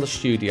you tell the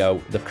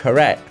studio the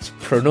correct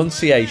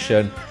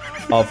pronunciation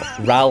of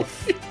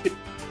Ralph?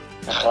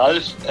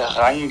 Ralph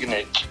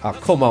Rangnick. Oh,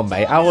 come on,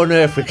 mate. How on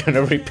earth are we going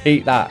to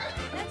repeat that?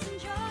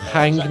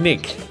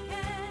 Rangnick.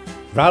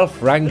 Ralph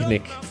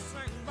Rangnick.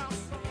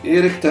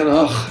 Erik ten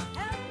Hag.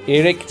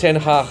 Erik ten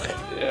Hag.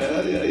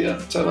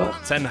 Yeah, Ten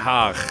Hag. Ten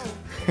Hag.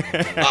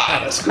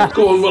 That's good.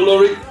 Go on,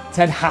 Laurie.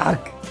 Ten Hag.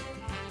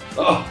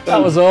 Oh,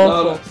 that was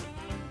awful.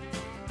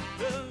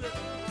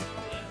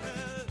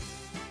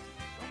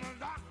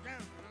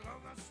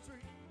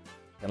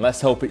 And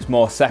let's hope it's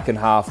more second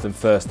half than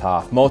first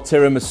half. More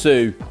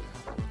tiramisu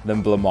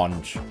than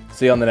blancmange.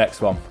 See you on the next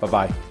one.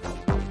 Bye-bye.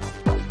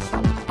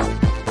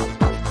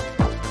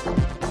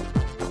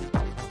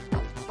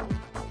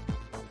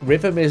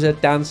 Rhythm is a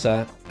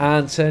dancer,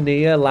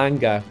 Anthony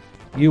Elanga.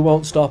 You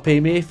won't stop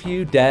him if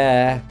you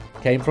dare.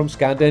 Came from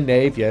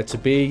Scandinavia to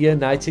be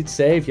United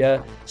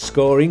saviour,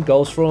 scoring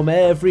goals from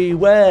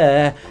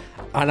everywhere.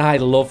 And I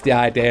love the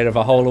idea of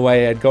a hole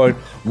away and going,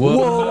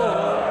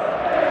 whoa!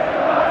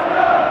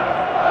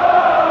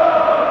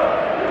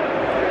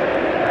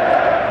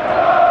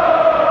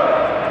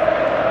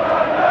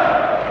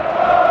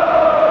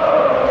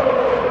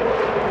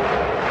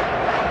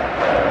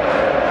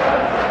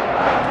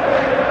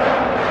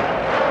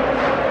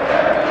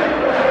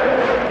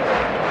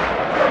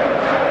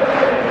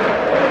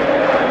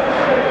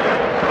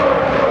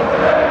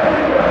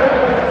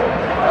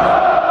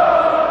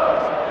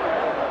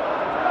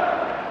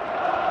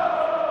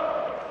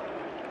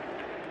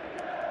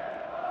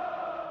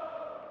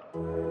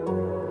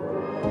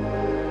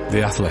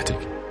 The Athletic.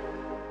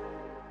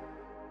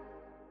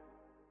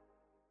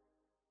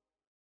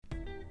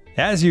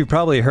 As you've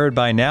probably heard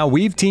by now,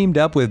 we've teamed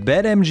up with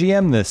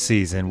BetMGM this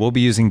season. We'll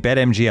be using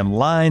BetMGM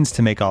lines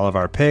to make all of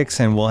our picks,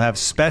 and we'll have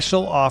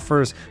special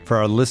offers for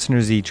our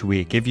listeners each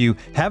week. If you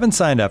haven't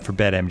signed up for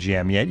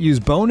BetMGM yet, use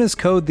bonus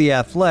code The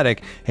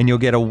Athletic, and you'll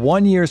get a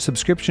 1-year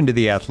subscription to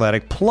The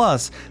Athletic,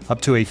 plus up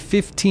to a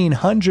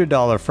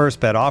 $1,500 first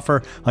bet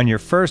offer on your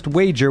first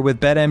wager with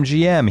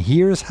BetMGM.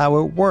 Here's how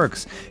it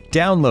works.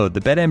 Download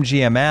the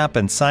BetMGM app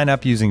and sign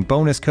up using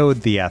bonus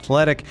code The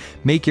Athletic.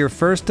 Make your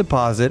first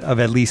deposit of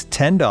at least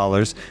 $10.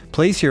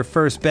 Place your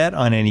first bet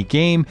on any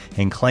game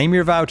and claim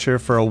your voucher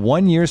for a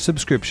 1-year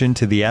subscription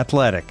to The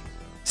Athletic.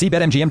 See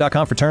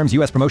BetMGM.com for terms.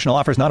 U.S. promotional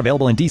offers not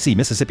available in D.C.,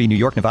 Mississippi, New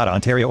York, Nevada,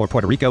 Ontario, or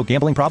Puerto Rico.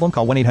 Gambling problem?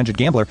 Call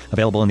 1-800-GAMBLER.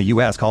 Available in the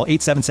U.S. Call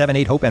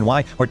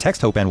 877-8-HOPE-NY or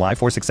text HOPE-NY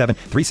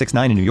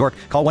 467-369 in New York.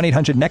 Call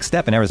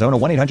 1-800-NEXT-STEP in Arizona.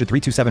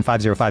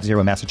 1-800-327-5050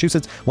 in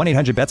Massachusetts.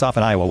 1-800-BETS-OFF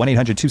in Iowa.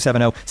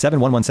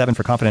 1-800-270-7117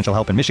 for confidential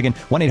help in Michigan.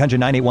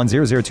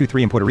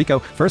 1-800-981-0023 in Puerto Rico.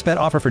 First bet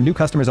offer for new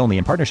customers only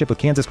in partnership with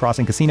Kansas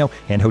Crossing Casino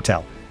and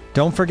Hotel.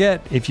 Don't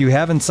forget, if you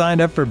haven't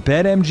signed up for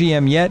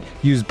BetMGM yet,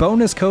 use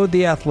bonus code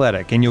The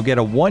Athletic, and you'll get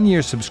a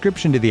 1-year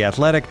subscription to The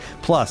Athletic,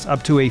 plus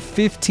up to a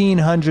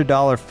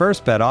 $1,500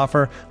 first bet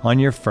offer on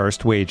your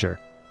first wager.